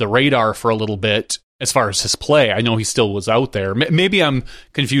the radar for a little bit as far as his play. I know he still was out there. Maybe I'm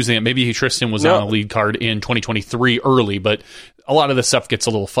confusing it. Maybe Tristan was on a lead card in 2023 early, but a lot of this stuff gets a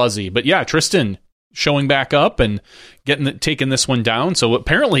little fuzzy. But yeah, Tristan showing back up and taking this one down. So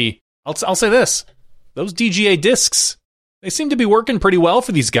apparently, I'll say this: those DGA discs, they seem to be working pretty well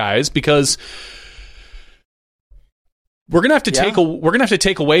for these guys, because we're gonna have to take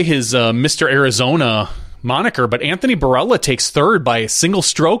away his Mr. Arizona moniker. But Anthony Barella takes third by a single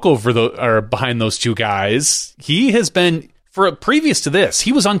stroke behind those two guys. He has been, previous to this,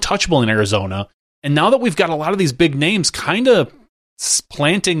 he was untouchable in Arizona, and now that we've got a lot of these big names kind of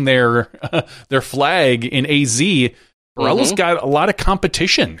planting their flag in AZ, Barella's got a lot of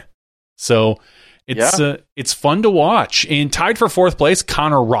competition. So it's fun to watch. And tied for 4th place,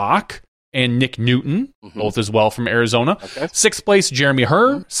 Connor Rock and Nick Newton, both as well from Arizona. Okay. 6th place, Jeremy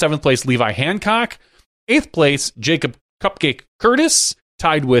Herr. 7th place, Levi Hancock. 8th place, Jacob Cupcake Curtis,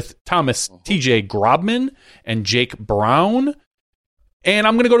 tied with Thomas TJ Grobman and Jake Brown. And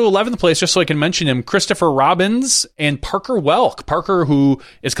I'm going to go to 11th place just so I can mention him, Christopher Robbins and Parker Welk. Parker, who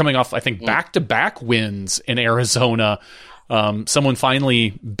is coming off, I think, back-to-back wins in Arizona. Someone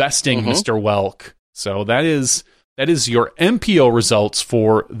finally besting Mr. Welk. So that is your MPO results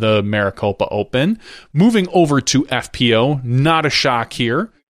for the Maricopa Open. Moving over to FPO, not a shock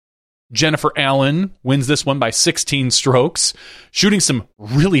here. Jennifer Allen wins this one by 16 strokes, shooting some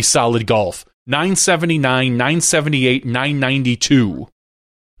really solid golf. 979, 978, 992.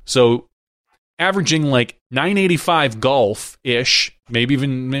 So averaging like 985 golf-ish, maybe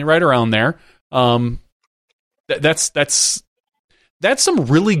even right around there. That's some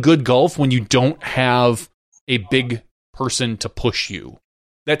really good golf when you don't have a big person to push you.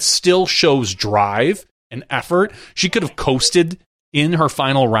 That still shows drive and effort. She could have coasted in her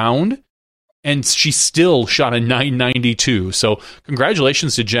final round, and she still shot a 992. So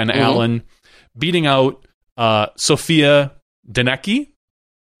congratulations to Jen Allen, beating out Sophia Denecki.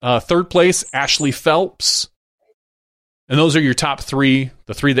 3rd place, Ashley Phelps. And those are your top 3,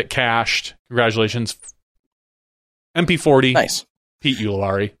 the 3 that cashed. Congratulations. MP40. Nice. Pete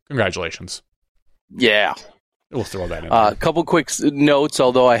Ulibarri. Congratulations. Yeah. We'll throw that in. A couple quick notes,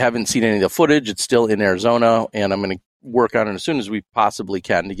 although I haven't seen any of the footage. It's still in Arizona, and I'm going to work on it as soon as we possibly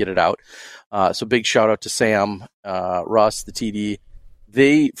can to get it out. So big shout out to Sam, Russ, the TD.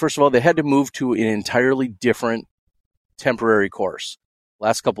 First of all, they had to move to an entirely different temporary course.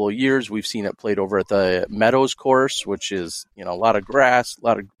 Last couple of years, we've seen it played over at the Meadows course, which is, a lot of grass, a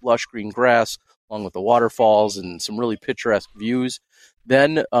lot of lush green grass, along with the waterfalls and some really picturesque views.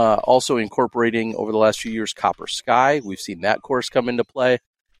 Then also incorporating over the last few years Copper Sky. We've seen that course come into play.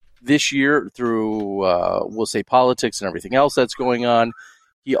 This year, through, we'll say, politics and everything else that's going on,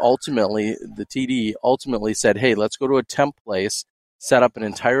 the TD ultimately said, hey, let's go to a temp place, set up an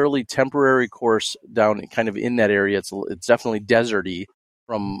entirely temporary course down kind of in that area. It's definitely deserty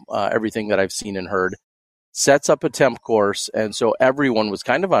from everything that I've seen and heard. Sets up a temp course, and so everyone was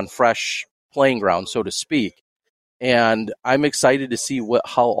kind of on fresh playing ground, so to speak. And I'm excited to see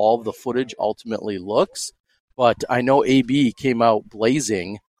how all of the footage ultimately looks. But I know AB came out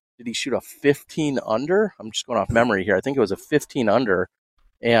blazing. Did he shoot a 15 under? I'm just going off memory here. I think it was a 15 under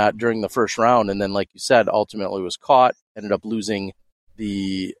during the first round. And then, like you said, ultimately was caught, ended up losing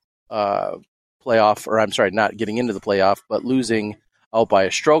the playoff, or I'm sorry, not getting into the playoff, but losing out by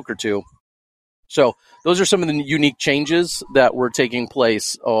a stroke or two. So those are some of the unique changes that were taking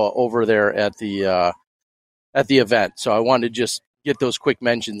place over there at the event. So I wanted to just get those quick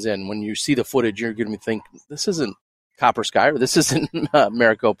mentions in. When you see the footage, you're going to think, this isn't Copper Sky, or this isn't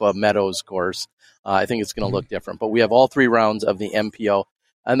Maricopa Meadows course. I think it's going to look different. But we have all 3 rounds of the MPO.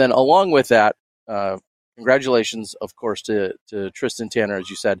 And then along with that, congratulations, of course, to Tristan Tanner, as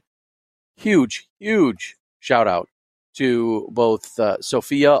you said. Huge, huge shout out to both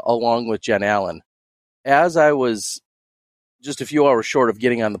Sophia along with Jen Allen. As I was just a few hours short of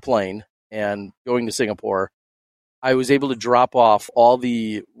getting on the plane and going to Singapore, I was able to drop off all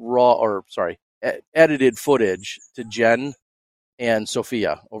the edited footage to Jen and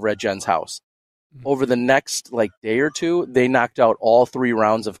Sophia over at Jen's house. Over the next day or two, they knocked out all 3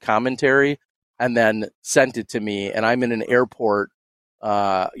 rounds of commentary and then sent it to me. And I'm in an airport,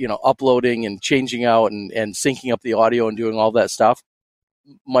 uploading and changing out and syncing up the audio and doing all that stuff.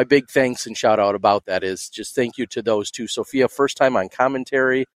 My big thanks and shout out about that is just thank you to those 2. Sophia, first time on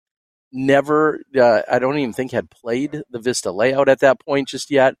commentary. Never, I don't even think had played the Vista layout at that point just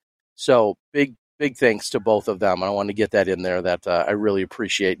yet. So big thanks to both of them. I want to get that in there that I really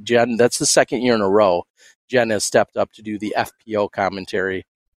appreciate. Jen, that's the second year in a row Jen has stepped up to do the FPO commentary,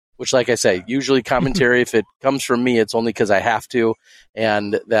 which, like I say, usually commentary, if it comes from me, it's only because I have to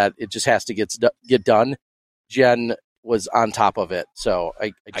and that it just has to get done. Jen was on top of it. So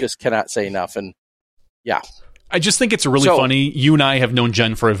I just cannot say enough. And yeah. I just think it's really funny. You and I have known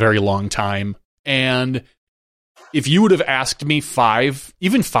Jen for a very long time. And if you would have asked me 5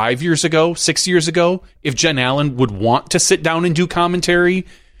 years ago, 6 years ago, if Jen Allen would want to sit down and do commentary,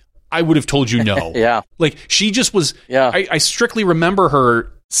 I would have told you no. Yeah. She just was, yeah. I strictly remember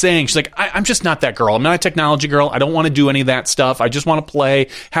her saying, she's like, I'm just not that girl. I'm not a technology girl. I don't want to do any of that stuff. I just want to play,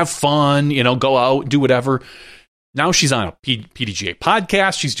 have fun, go out, do whatever. Now she's on a PDGA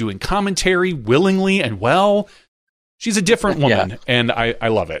podcast. She's doing commentary willingly and well. She's a different woman, and I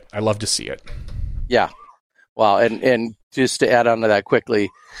love it. I love to see it. Yeah. Wow. And just to add on to that quickly,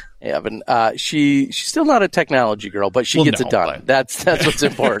 Evan, she's still not a technology girl, but she gets it done. That's what's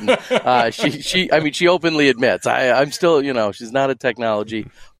important. She openly admits, I'm still, she's not a technology,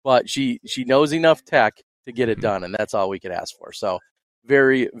 but she knows enough tech to get it done, and that's all we could ask for. So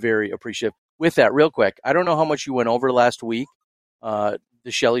very, very appreciative. With that, real quick, I don't know how much you went over last week. The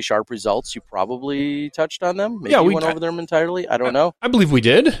Shelly Sharp results, you probably touched on them. Maybe you went over them entirely. I don't know. I believe we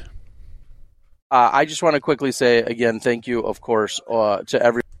did. I just want to quickly say again, thank you, of course, to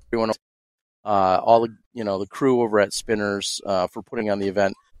everyone, all the crew over at Spinners for putting on the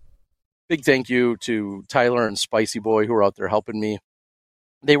event. Big thank you to Tyler and Spicy Boy who were out there helping me.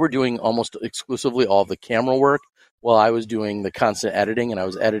 They were doing almost exclusively all the camera work while I was doing the constant editing, and I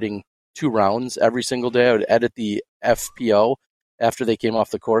was editing 2 rounds every single day. I would edit the FPO after they came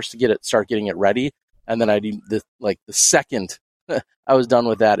off the course to start getting it ready, and then I'd the second I was done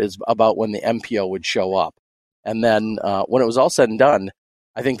with that is about when the MPO would show up. And then when it was all said and done,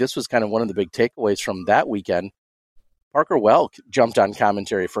 I think this was kind of one of the big takeaways from that weekend. Parker Welk jumped on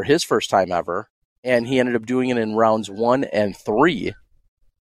commentary for his first time ever, and he ended up doing it in rounds 1 and 3.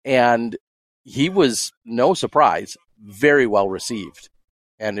 And he was, no surprise, very well received.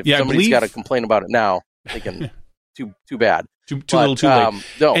 And if somebody's got to complain about it now, they can, too bad. Too little too late.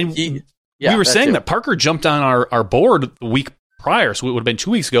 No, and we were saying that Parker jumped on our board the week prior, so it would have been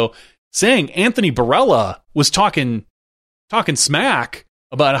 2 weeks ago, saying Anthony Barella was talking talking smack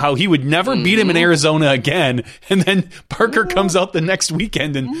about how he would never beat him in Arizona again. And then Parker comes out the next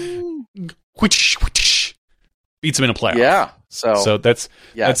weekend and beats him in a playoff. Yeah. So that's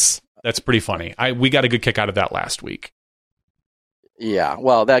pretty funny. We got a good kick out of that last week. Yeah.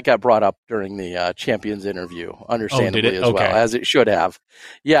 Well, that got brought up during the champions interview, understandably as well, as it should have.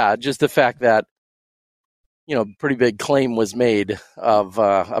 Yeah. Just the fact that, pretty big claim was made of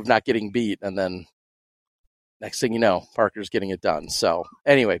not getting beat. And then next thing you know, Parker's getting it done. So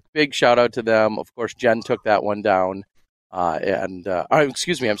anyway, big shout out to them. Of course, Jen took that one down.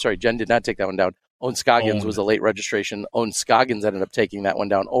 Excuse me. I'm sorry. Jen did not take that one down. Owen Scoggins was a late registration. Owen Scoggins ended up taking that one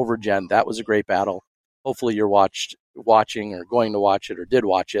down over Jen. That was a great battle. Hopefully you're watching or going to watch it or did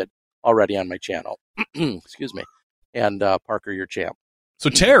watch it already on my channel. Excuse me. And Parker, your champ. So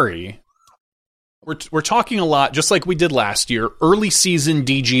Terry, we're talking a lot, just like we did last year, early season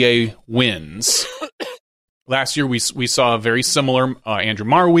DGA wins. Last year we saw a very similar Andrew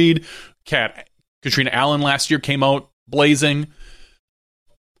Marweed. Katrina Allen last year came out blazing.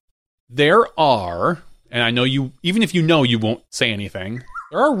 There are, and I know you, even if you know, you won't say anything,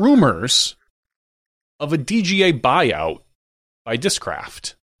 there are rumors of a DGA buyout by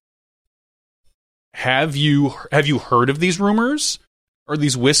Discraft. Have you heard of these rumors or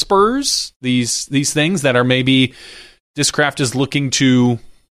these whispers, these things that are maybe Discraft is looking to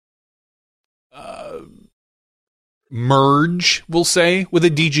merge, we'll say, with a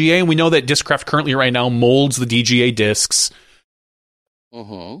DGA? And we know that Discraft currently right now molds the DGA discs.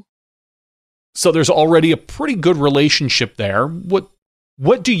 Mm-hmm. So there's already a pretty good relationship there. What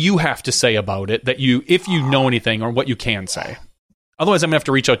do you have to say about it, that if you know anything, or what you can say? Otherwise, I'm going to have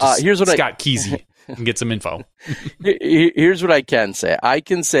to reach out to Scott Kesey and get some info. Here's what I can say. I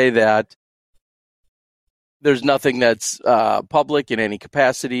can say that there's nothing that's public in any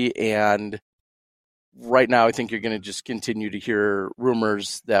capacity, and right now I think you're going to just continue to hear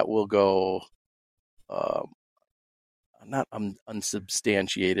rumors that will go not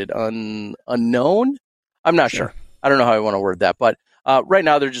unsubstantiated, unknown. I'm not sure. I don't know how I want to word that, but right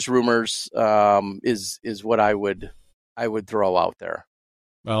now they're just rumors. Is what I would throw out there.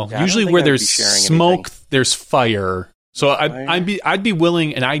 Well, usually where there's smoke, there's fire. So I'd be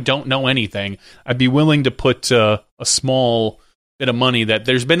willing, and I don't know anything. I'd be willing to put a small bit of money that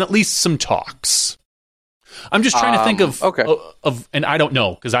there's been at least some talks. I'm just trying to think of, and I don't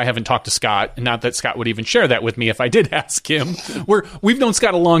know because I haven't talked to Scott, and not that Scott would even share that with me if I did ask him. We've known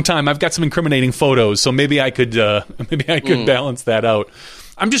Scott a long time. I've got some incriminating photos, so maybe I could balance that out.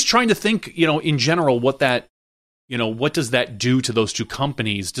 I'm just trying to think, in general, what does that do to those two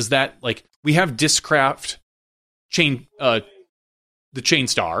companies? Does that, we have Discraft the Chain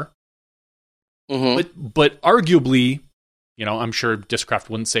Star, but arguably, I'm sure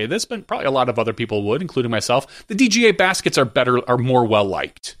Discraft wouldn't say this, but probably a lot of other people would, including myself. The DGA baskets are more well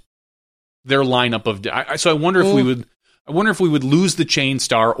liked. Their lineup of so I wonder if we would lose the Chain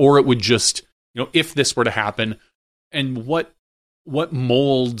Star, or it would just, if this were to happen, and what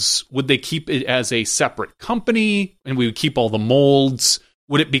molds would they keep it as a separate company, and we would keep all the molds?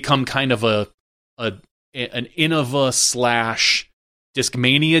 Would it become kind of an Innova /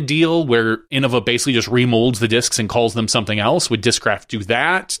 Discmania deal where Innova basically just remolds the discs and calls them something else? Would Discraft do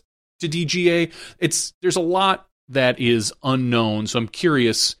that to DGA? There's a lot that is unknown, so I'm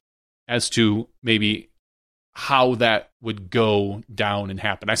curious as to maybe how that would go down and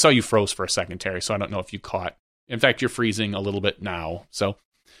happen. I saw you froze for a second, Terry, so I don't know if you caught. In fact, you're freezing a little bit now. So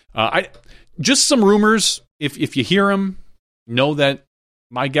just some rumors. If you hear them, know that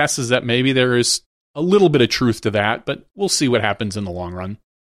my guess is that maybe there is a little bit of truth to that, but we'll see what happens in the long run.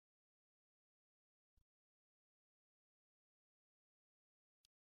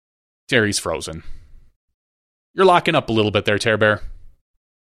 Terry's frozen. You're locking up a little bit there, Terry Bear. Are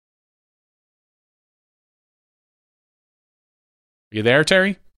you there,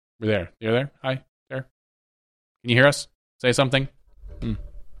 Terry? We're there. You're there? Hi, Terry. Can you hear us? Say something?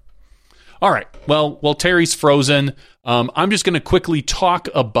 All right. Well, Terry's frozen. I'm just going to quickly talk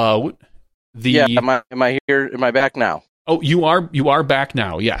about am I here? Am I back now? Oh, you are back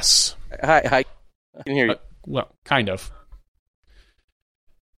now. Yes. Hi. I can hear you. Well, kind of.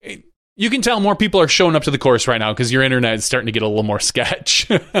 You can tell more people are showing up to the course right now because your internet is starting to get a little more sketch.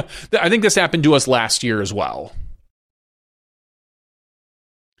 I think this happened to us last year as well.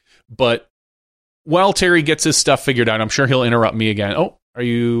 But while Terry gets his stuff figured out, I'm sure he'll interrupt me again. Oh, are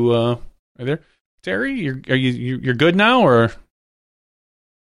you there, Terry? You're good now, or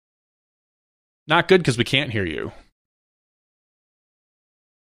not good because we can't hear you?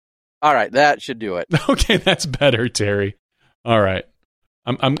 All right, that should do it. Okay, that's better, Terry. All right.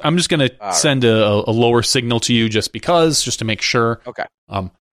 I'm just going to send a lower signal to you just to make sure. Okay.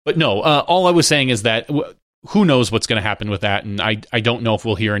 But no, all I was saying is that who knows what's going to happen with that, and I don't know if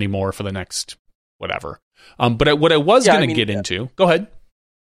we'll hear any more for the next whatever. But what I was going to get into, go ahead.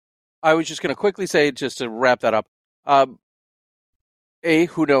 I was just going to quickly say, just to wrap that up, A,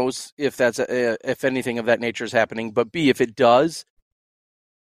 who knows if that's if anything of that nature is happening, but B, if it does,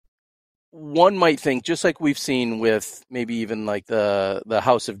 one might think, just like we've seen with maybe even like the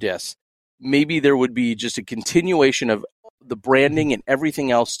House of Dis, maybe there would be just a continuation of the branding and everything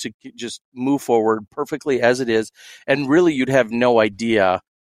else to just move forward perfectly as it is, and really you'd have no idea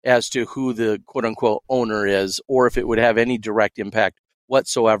as to who the quote-unquote owner is, or if it would have any direct impact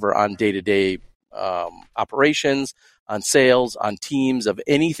whatsoever on day-to-day operations, on sales, on teams, of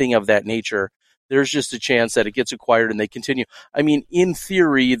anything of that nature. There's just a chance that it gets acquired and they continue. I mean, in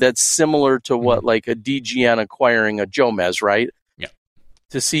theory, that's similar to what like a DGN acquiring a Jomez, right? Yeah.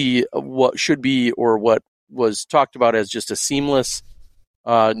 To see what should be, or what was talked about as just a seamless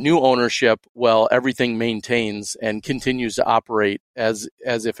new ownership, well, everything maintains and continues to operate as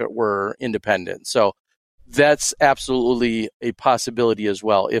if it were independent. So that's absolutely a possibility as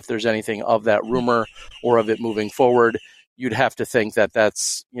well. If there's anything of that rumor or of it moving forward, you'd have to think that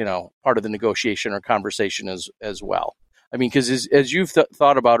that's, part of the negotiation or conversation as well. I mean, because as you've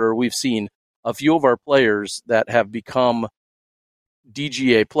thought about, or we've seen a few of our players that have become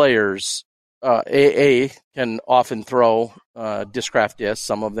DGA players, AA can often throw Discraft discs.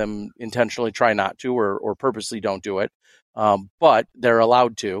 Some of them intentionally try not to, or purposely don't do it, but they're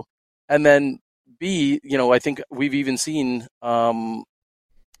allowed to. And then B, I think we've even seen,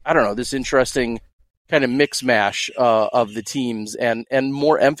 this interesting kind of mix mash of the teams, and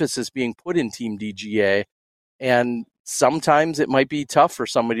more emphasis being put in Team DGA. And sometimes it might be tough for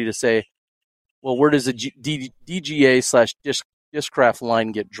somebody to say, well, where does a DGA/Discraft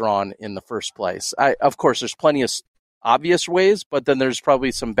line get drawn in the first place? Of course, there's plenty of obvious ways, but then there's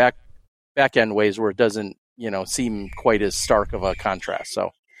probably some back end ways where it doesn't, seem quite as stark of a contrast.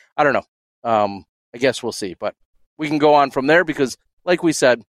 So I don't know. I guess we'll see, but we can go on from there because, like we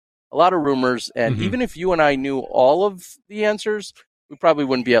said, a lot of rumors, and even if you and I knew all of the answers, we probably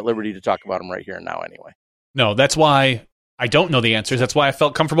wouldn't be at liberty to talk about them right here and now anyway. No, that's why I don't know the answers. That's why I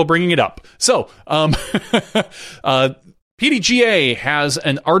felt comfortable bringing it up. So, PDGA has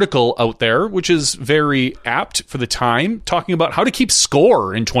an article out there, which is very apt for the time, talking about how to keep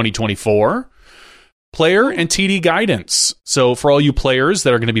score in 2024. Player and TD guidance. So for all you players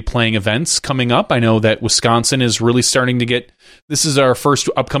that are going to be playing events coming up, I know that Wisconsin is really starting to get, this is our first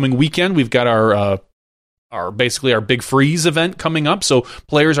upcoming weekend. We've got our basically our Big Freeze event coming up. So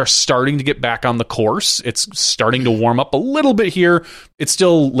players are starting to get back on the course. It's starting to warm up a little bit here. It's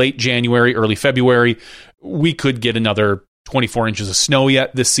still late January, early February. We could get another 24 inches of snow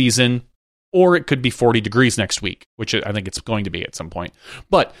yet this season. Or it could be 40 degrees next week, which I think it's going to be at some point.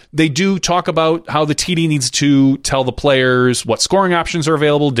 But they do talk about how the TD needs to tell the players what scoring options are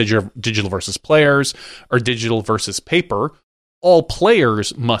available, digital versus players, or digital versus paper. All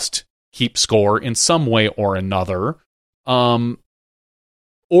players must keep score in some way or another. Or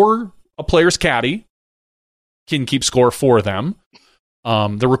a player's caddy can keep score for them.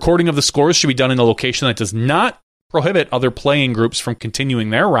 The recording of the scores should be done in a location that does not prohibit other playing groups from continuing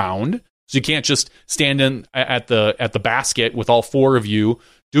their round. So you can't just stand in at the basket with all four of you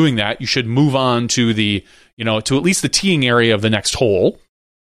doing that. You should move on to to at least the teeing area of the next hole.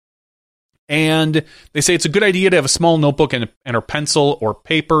 And they say it's a good idea to have a small notebook and a pencil or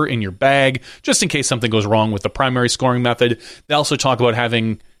paper in your bag, just in case something goes wrong with the primary scoring method. They also talk about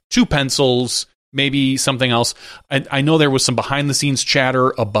having 2 pencils, maybe something else. I know there was some behind the scenes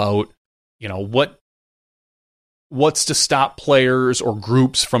chatter about, what's to stop players or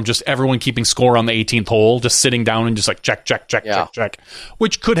groups from just everyone keeping score on the 18th hole, just sitting down and just like check,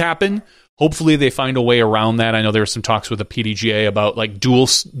 which could happen. Hopefully they find a way around that. I know there were some talks with the PDGA about like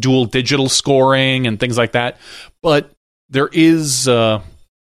dual digital scoring and things like that. But there is a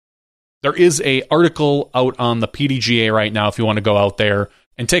article out on the PDGA right now if you want to go out there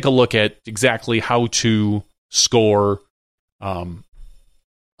and take a look at exactly how to score on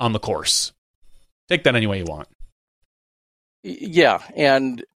the course. Take that any way you want. Yeah,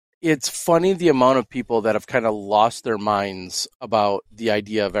 and it's funny the amount of people that have kind of lost their minds about the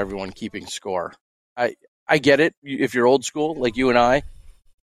idea of everyone keeping score. I get it. If you're old school, like you and I,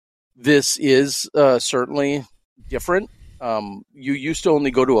 this is certainly different. You used to only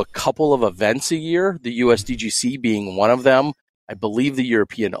go to a couple of events a year, the USDGC being one of them. I believe the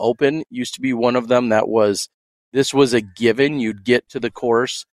European Open used to be one of them. This was a given. You'd get to the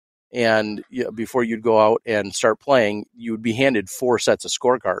course and before you'd go out and start playing, you would be handed 4 sets of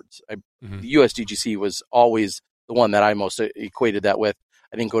scorecards. The USDGC was always the one that I most equated that with.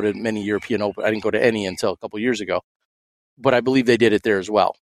 I didn't go to many European Open. I didn't go to any until a couple years ago, but I believe they did it there as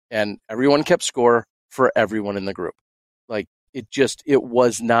well. And everyone kept score for everyone in the group. Like it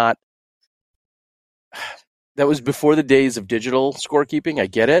was not. That was before the days of digital scorekeeping. I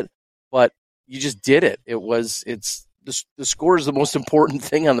get it, but you just did it. The score is the most important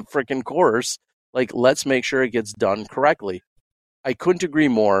thing on the freaking course. Like, let's make sure it gets done correctly. I couldn't agree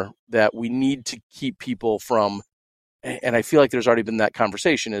more that we need to keep people from, and I feel like there's already been that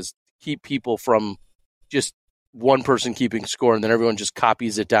conversation, is keep people from just one person keeping score and then everyone just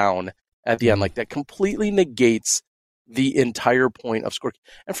copies it down at the end. Like, that completely negates the entire point of score.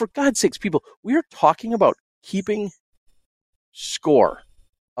 And for God's sakes, people, we are talking about keeping score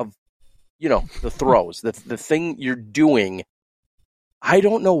of, the throws, the thing you're doing. I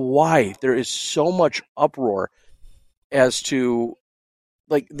don't know why there is so much uproar as to,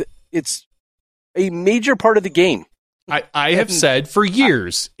 like, it's a major part of the game. I have said for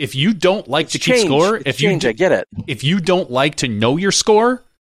years, if you don't like to keep score, I get it. If you don't like to know your score,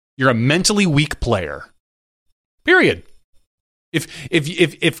 you're a mentally weak player. Period.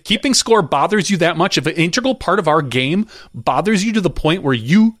 If keeping score bothers you that much, if an integral part of our game bothers you to the point where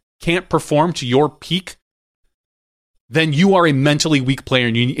you can't perform to your peak, then you are a mentally weak player,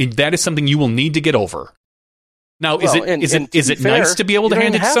 and that is something you will need to get over. Now, is it nice to be able to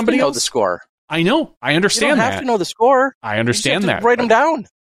hand it to somebody else? The score. I know. I understand that. You don't have to know the score. I understand that. Write them down.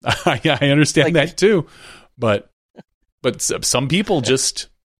 I understand that too, but some people just,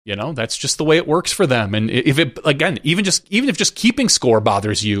 that's just the way it works for them. And if it, again, even if just keeping score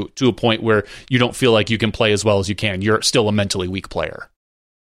bothers you to a point where you don't feel like you can play as well as you can, you're still a mentally weak player.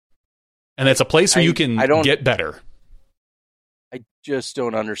 And that's a place where you can get better. I just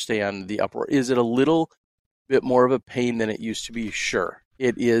don't understand the uproar. Is it a little bit more of a pain than it used to be? Sure.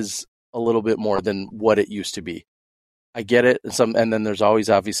 It is a little bit more than what it used to be. I get it. And then there's always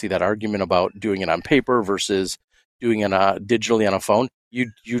obviously that argument about doing it on paper versus doing it digitally on a phone.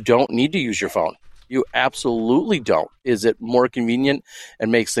 You don't need to use your phone. You absolutely don't. Is it more convenient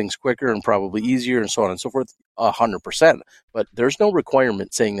and makes things quicker and probably easier and so on and so forth? 100%. But there's no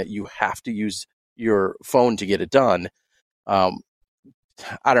requirement saying that you have to use your phone to get it done. I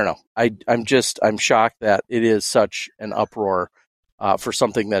don't know. I'm shocked that it is such an uproar for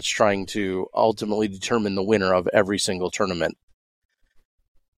something that's trying to ultimately determine the winner of every single tournament.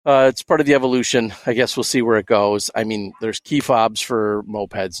 It's part of the evolution. I guess we'll see where it goes. I mean, there's key fobs for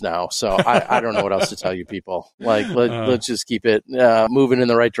mopeds now, so I don't know what else to tell you people. Like, let's just keep it moving in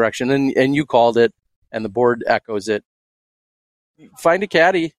the right direction. And you called it, and the board echoes it. Find a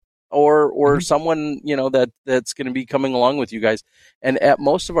caddy or someone that's going to be coming along with you guys. And at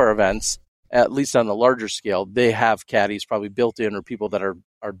most of our events, at least on the larger scale, they have caddies probably built in, or people that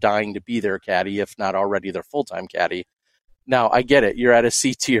are dying to be their caddy, if not already their full-time caddy. Now, I get it. You're at a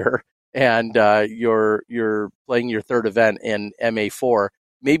C tier, and you're playing your third event in MA4.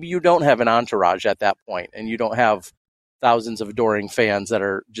 Maybe you don't have an entourage at that point, and you don't have thousands of adoring fans that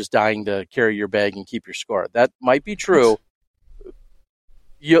are just dying to carry your bag and keep your score. That might be true.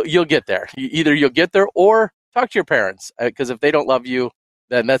 You'll get there. Either you'll get there or talk to your parents, because if they don't love you,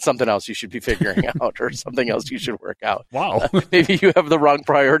 then that's something else you should be figuring out, or something else you should work out. Wow. Maybe you have the wrong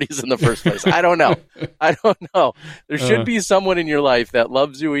priorities in the first place. I don't know. There should be someone in your life that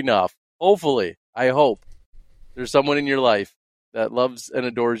loves you enough. Hopefully, I hope there's someone in your life that loves and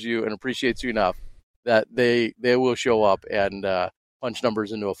adores you and appreciates you enough that they will show up and punch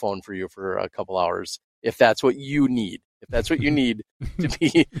numbers into a phone for you for a couple hours, if that's what you need. If that's what you need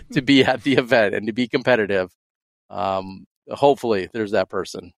to be at the event and to be competitive. Hopefully there's that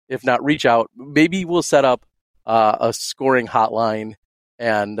person. If not, reach out. Maybe we'll set up a scoring hotline.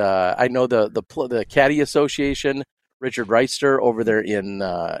 And I know the Caddy Association, Richard Reister over there in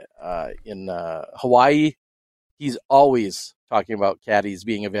Hawaii, he's always talking about caddies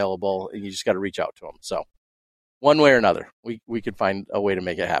being available, and you just got to reach out to him. So one way or another, we could find a way to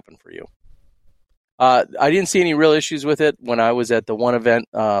make it happen for you. I didn't see any real issues with it when I was at the one event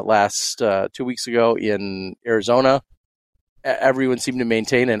last 2 weeks ago in Arizona. Everyone seemed to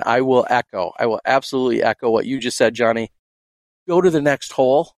maintain, and I will absolutely echo what you just said, Johnny. Go to the next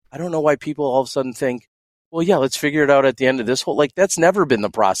hole. I don't know why people all of a sudden think, well, yeah, let's figure it out at the end of this hole. Like, that's never been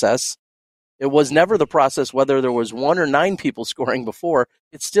the process. It was never the process whether there was 1 or 9 people scoring before.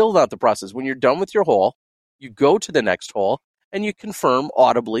 It's still not the process. When you're done with your hole, you go to the next hole, and you confirm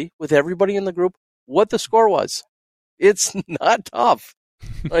audibly with everybody in the group what the score was. It's not tough.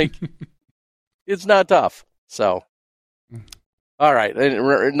 Like, it's not tough. So, All right,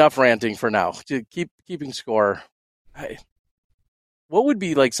 enough ranting for now. To keeping score, what would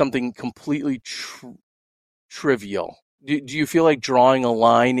be like something completely trivial? Do you feel like drawing a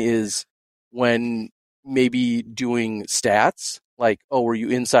line is when maybe doing stats, like, oh, were you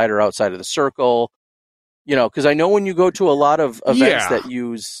inside or outside of the circle? Because I know when you go to a lot of events that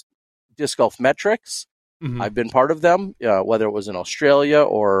use disc golf metrics, I've been part of them, whether it was in Australia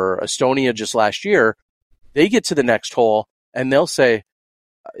or Estonia just last year, they get to the next hole and they'll say,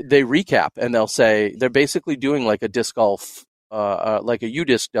 they recap and they'll say, they're basically doing like a disc golf, like a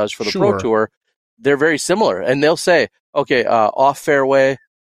U-Disc does for the Pro Tour. They're very similar. And they'll say, okay, off fairway,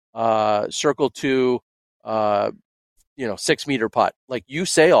 circle 2, 6-meter putt. Like, you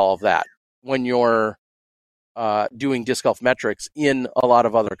say all of that when you're doing disc golf metrics in a lot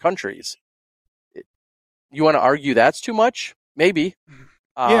of other countries. You want to argue that's too much? Maybe.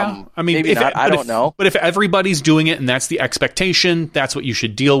 Yeah, I mean, maybe not. I don't know. But if everybody's doing it and that's the expectation, that's what you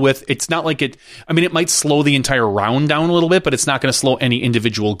should deal with. It's not like it. I mean, it might slow the entire round down a little bit, but it's not going to slow any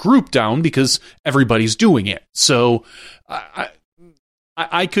individual group down because everybody's doing it. So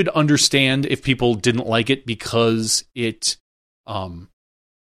I could understand if people didn't like it because it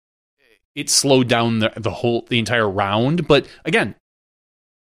slowed down the entire round. But again,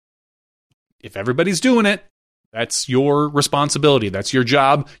 if everybody's doing it, that's your responsibility. That's your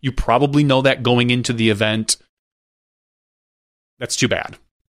job. You probably know that going into the event. That's too bad.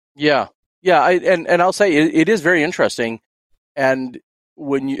 Yeah. And I'll say it is very interesting. And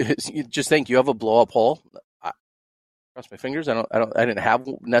when you just think you have a blow up hole, cross my fingers. I didn't have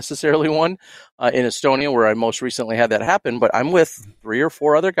necessarily one in Estonia where I most recently had that happen. But I'm with 3 or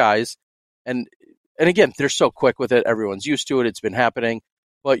 4 other guys, and again, they're so quick with it. Everyone's used to it. It's been happening.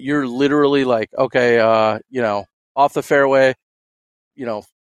 But you're literally like, okay, off the fairway, blah,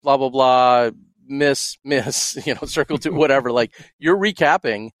 blah, blah, miss, circle 2, whatever. Like, you're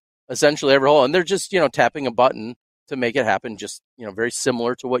recapping essentially every hole. And they're just, tapping a button to make it happen, just, very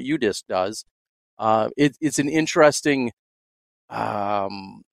similar to what U-Disc does. It's an interesting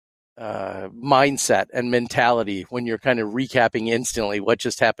mindset and mentality when you're kind of recapping instantly what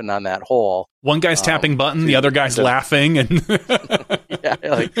just happened on that hole. One guy's tapping button, the other guy's laughing, and yeah,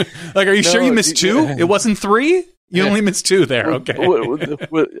 like, are you sure you missed 2? It wasn't 3? You only missed 2 there. Okay.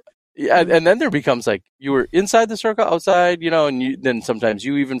 And then there becomes like, you were inside the circle, outside, and then sometimes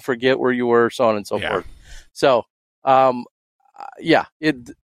you even forget where you were, so on and so forth. So,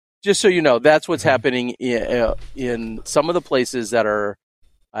 just so you know, that's what's happening in some of the places that are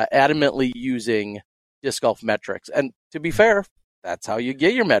adamantly using disc golf metrics. And to be fair, that's how you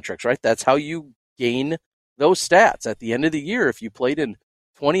get your metrics, right? That's how you gain those stats at the end of the year. If you played in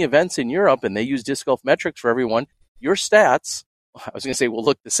 20 events in Europe and they use disc golf metrics for everyone, your stats, I was going to say, will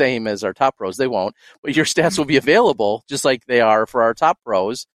look the same as our top pros. They won't, but your stats will be available just like they are for our top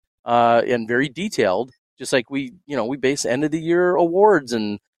pros, and very detailed, just like we base end of the year awards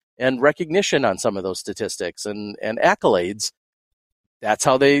and recognition on some of those statistics and accolades. That's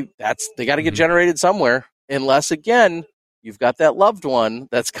how they got to get generated somewhere, unless, again, you've got that loved one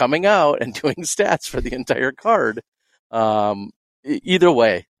that's coming out and doing stats for the entire card. Either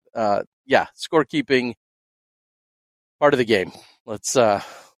way, scorekeeping, part of the game. Let's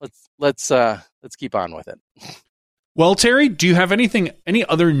keep on with it. Well, Terry, do you have any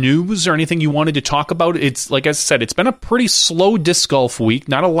other news or anything you wanted to talk about? It's like I said, it's been a pretty slow disc golf week.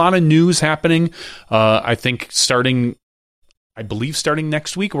 Not a lot of news happening. I think starting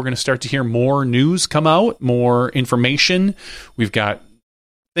next week, we're going to start to hear more news come out, more information. We've got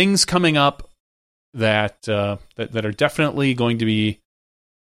things coming up that are definitely going to be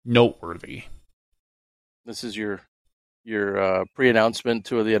noteworthy. This is your pre-announcement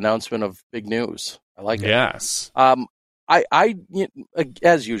to the announcement of big news. I like it. Yes. I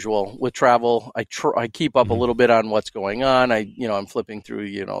as usual with travel, I keep up a little bit on what's going on. I'm flipping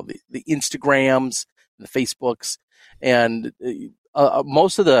through the Instagrams, the Facebooks, and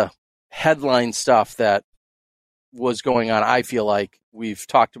most of the headline stuff that was going on, I feel like we've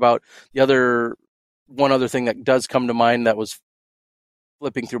talked about. One other thing that does come to mind that was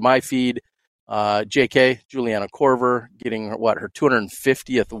flipping through my feed, JK, Juliana Korver, getting her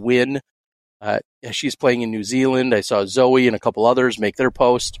 250th win. She's playing in New Zealand. I saw Zoe and a couple others make their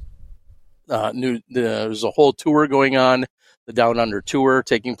post. There's a whole tour going on, the Down Under Tour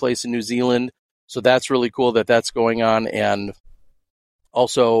taking place in New Zealand. So that's really cool that that's going on. And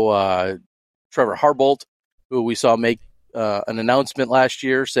also Trevor Harbolt, who we saw make an announcement last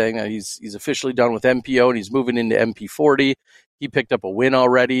year saying that he's officially done with MPO and he's moving into MP40. He picked up a win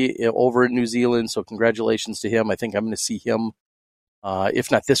already over in New Zealand, so congratulations to him. I think I'm going to see him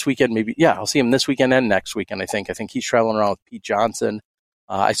if not this weekend, maybe, I'll see him this weekend and next weekend, I think. I think he's traveling around with Pete Johnson.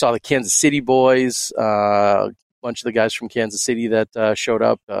 I saw the Kansas City boys, a bunch of the guys from Kansas City that showed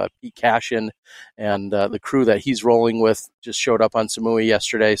up, Pete Cashin, and the crew that he's rolling with just showed up on Samui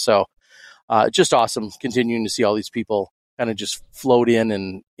yesterday. So just awesome continuing to see all these people kind of just float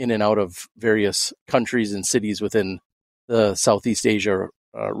in and out of various countries and cities within the Southeast Asia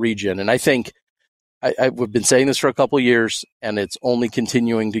region. And I think I've been saying this for a couple of years, and it's only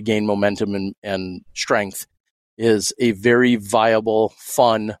continuing to gain momentum and strength, is a very viable,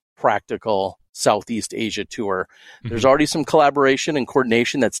 fun, practical Southeast Asia tour. Mm-hmm. There's already some collaboration and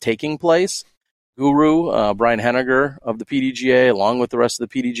coordination that's taking place. Guru, Brian Henniger of the PDGA, along with the rest of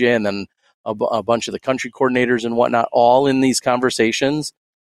the PDGA, and then a bunch of the country coordinators and whatnot, all in these conversations.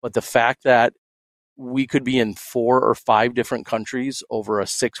 But the fact that we could be in 4 or 5 different countries over a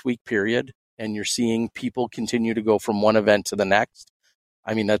 6-week period, and you're seeing people continue to go from one event to the next.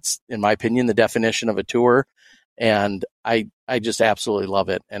 I mean, that's, in my opinion, the definition of a tour. And I just absolutely love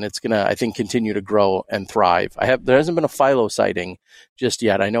it. And it's going to, I think, continue to grow and thrive. There hasn't been a Philo sighting just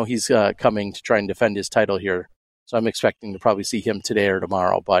yet. I know he's coming to try and defend his title here. So I'm expecting to probably see him today or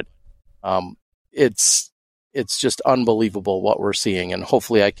tomorrow. But it's just unbelievable what we're seeing. And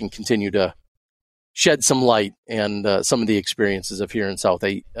hopefully I can continue to shed some light and some of the experiences of here in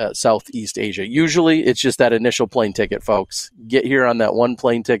Southeast Asia. Usually it's just that initial plane ticket, folks. Get here on that one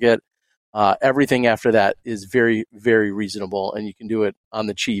plane ticket. Everything after that is very, very reasonable, and you can do it on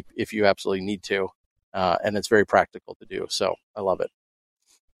the cheap if you absolutely need to. And it's very practical to do. So I love it.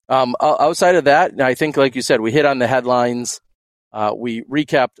 Outside of that, I think, like you said, we hit on the headlines. We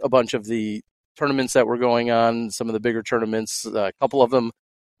recapped a bunch of the tournaments that were going on, some of the bigger tournaments, a couple of them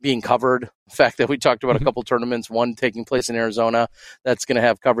being covered. The fact that we talked about a couple tournaments, one taking place in Arizona that's going to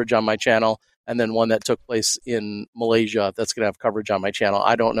have coverage on my channel, and then one that took place in Malaysia that's going to have coverage on my channel.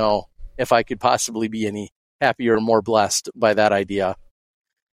 I don't know if I could possibly be any happier or more blessed by that idea.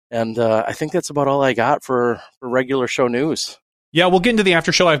 And I think that's about all I got for regular show news. Yeah, we'll get into the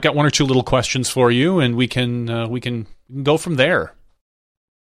after show. I've got 1 or 2 little questions for you, and we can go from there.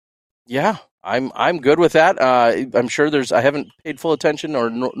 Yeah, I'm good with that. I'm sure I haven't paid full attention or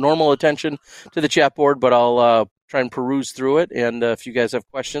normal attention to the chat board, but I'll try and peruse through it. And if you guys have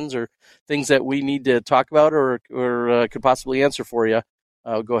questions or things that we need to talk about or could possibly answer for you,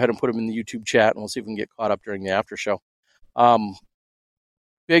 go ahead and put them in the YouTube chat, and we'll see if we can get caught up during the after show.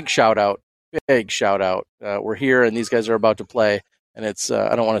 Big shout out. We're here, and these guys are about to play, and it's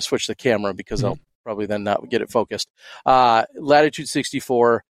I don't want to switch the camera because I'll probably then not get it focused. Latitude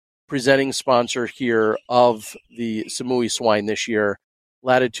 64, presenting sponsor here of the Samui Swine this year.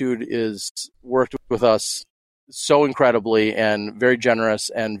 Latitude is worked with us so incredibly and very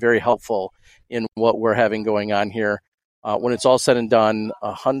generous and very helpful in what we're having going on here. When it's all said and done,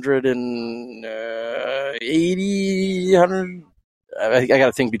 180, 100. I got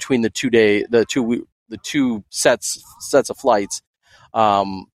to think between the 2 sets of flights.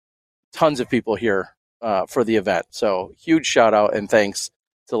 Tons of people here for the event. So huge shout out and thanks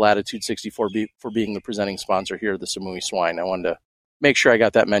to Latitude 64 for being the presenting sponsor here of the Samui Swine. I wanted to make sure I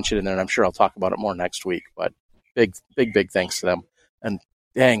got that mentioned in there, and I'm sure I'll talk about it more next week. But big thanks to them. And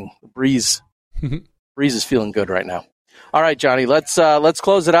dang, the breeze is feeling good right now. All right, Johnny, let's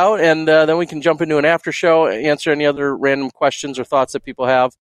close it out, and then we can jump into an after show, answer any other random questions or thoughts that people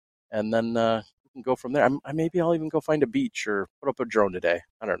have, and then we can go from there. Maybe I'll even go find a beach or put up a drone today.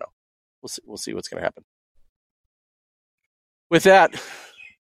 I don't know. We'll see what's going to happen. With that,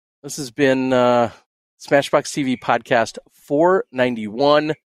 this has been Smashbox TV Podcast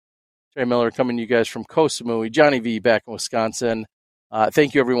 491. Trey Miller coming to you guys from Koh Samui. Johnny V back in Wisconsin.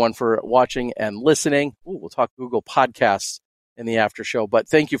 Thank you, everyone, for watching and listening. We'll talk Google Podcasts in the after show, but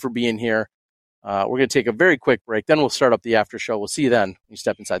thank you for being here. We're going to take a very quick break. Then we'll start up the after show. We'll see you then when you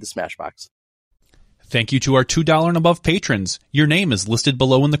step inside the Smashbox. Thank you to our $2 and above patrons. Your name is listed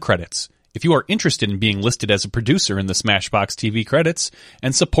below in the credits. If you are interested in being listed as a producer in the Smashbox TV credits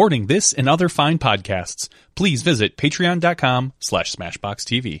and supporting this and other fine podcasts, please visit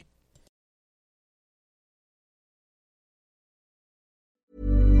patreon.com/SmashboxTV.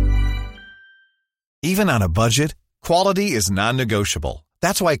 Even on a budget, quality is non-negotiable.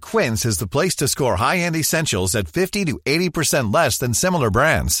 That's why Quince is the place to score high-end essentials at 50 to 80% less than similar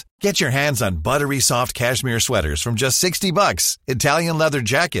brands. Get your hands on buttery soft cashmere sweaters from just $60, Italian leather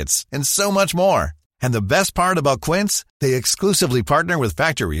jackets, and so much more. And the best part about Quince, they exclusively partner with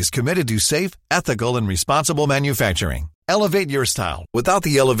factories committed to safe, ethical, and responsible manufacturing. Elevate your style without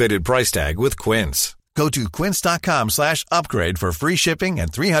the elevated price tag with Quince. Go to quince.com/upgrade for free shipping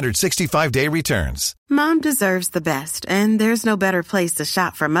and 365-day returns. Mom deserves the best, and there's no better place to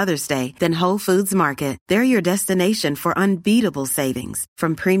shop for Mother's Day than Whole Foods Market. They're your destination for unbeatable savings,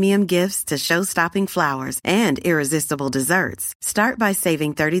 from premium gifts to show-stopping flowers and irresistible desserts. Start by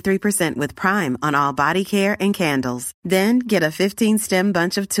saving 33% with Prime on all body care and candles. Then get a 15-stem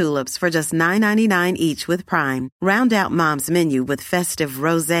bunch of tulips for just $9.99 each with Prime. Round out Mom's menu with festive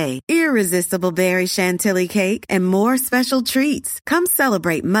rosé, irresistible berry chantilly cake, and more special treats. Come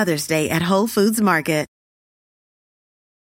celebrate Mother's Day at Whole Foods Market.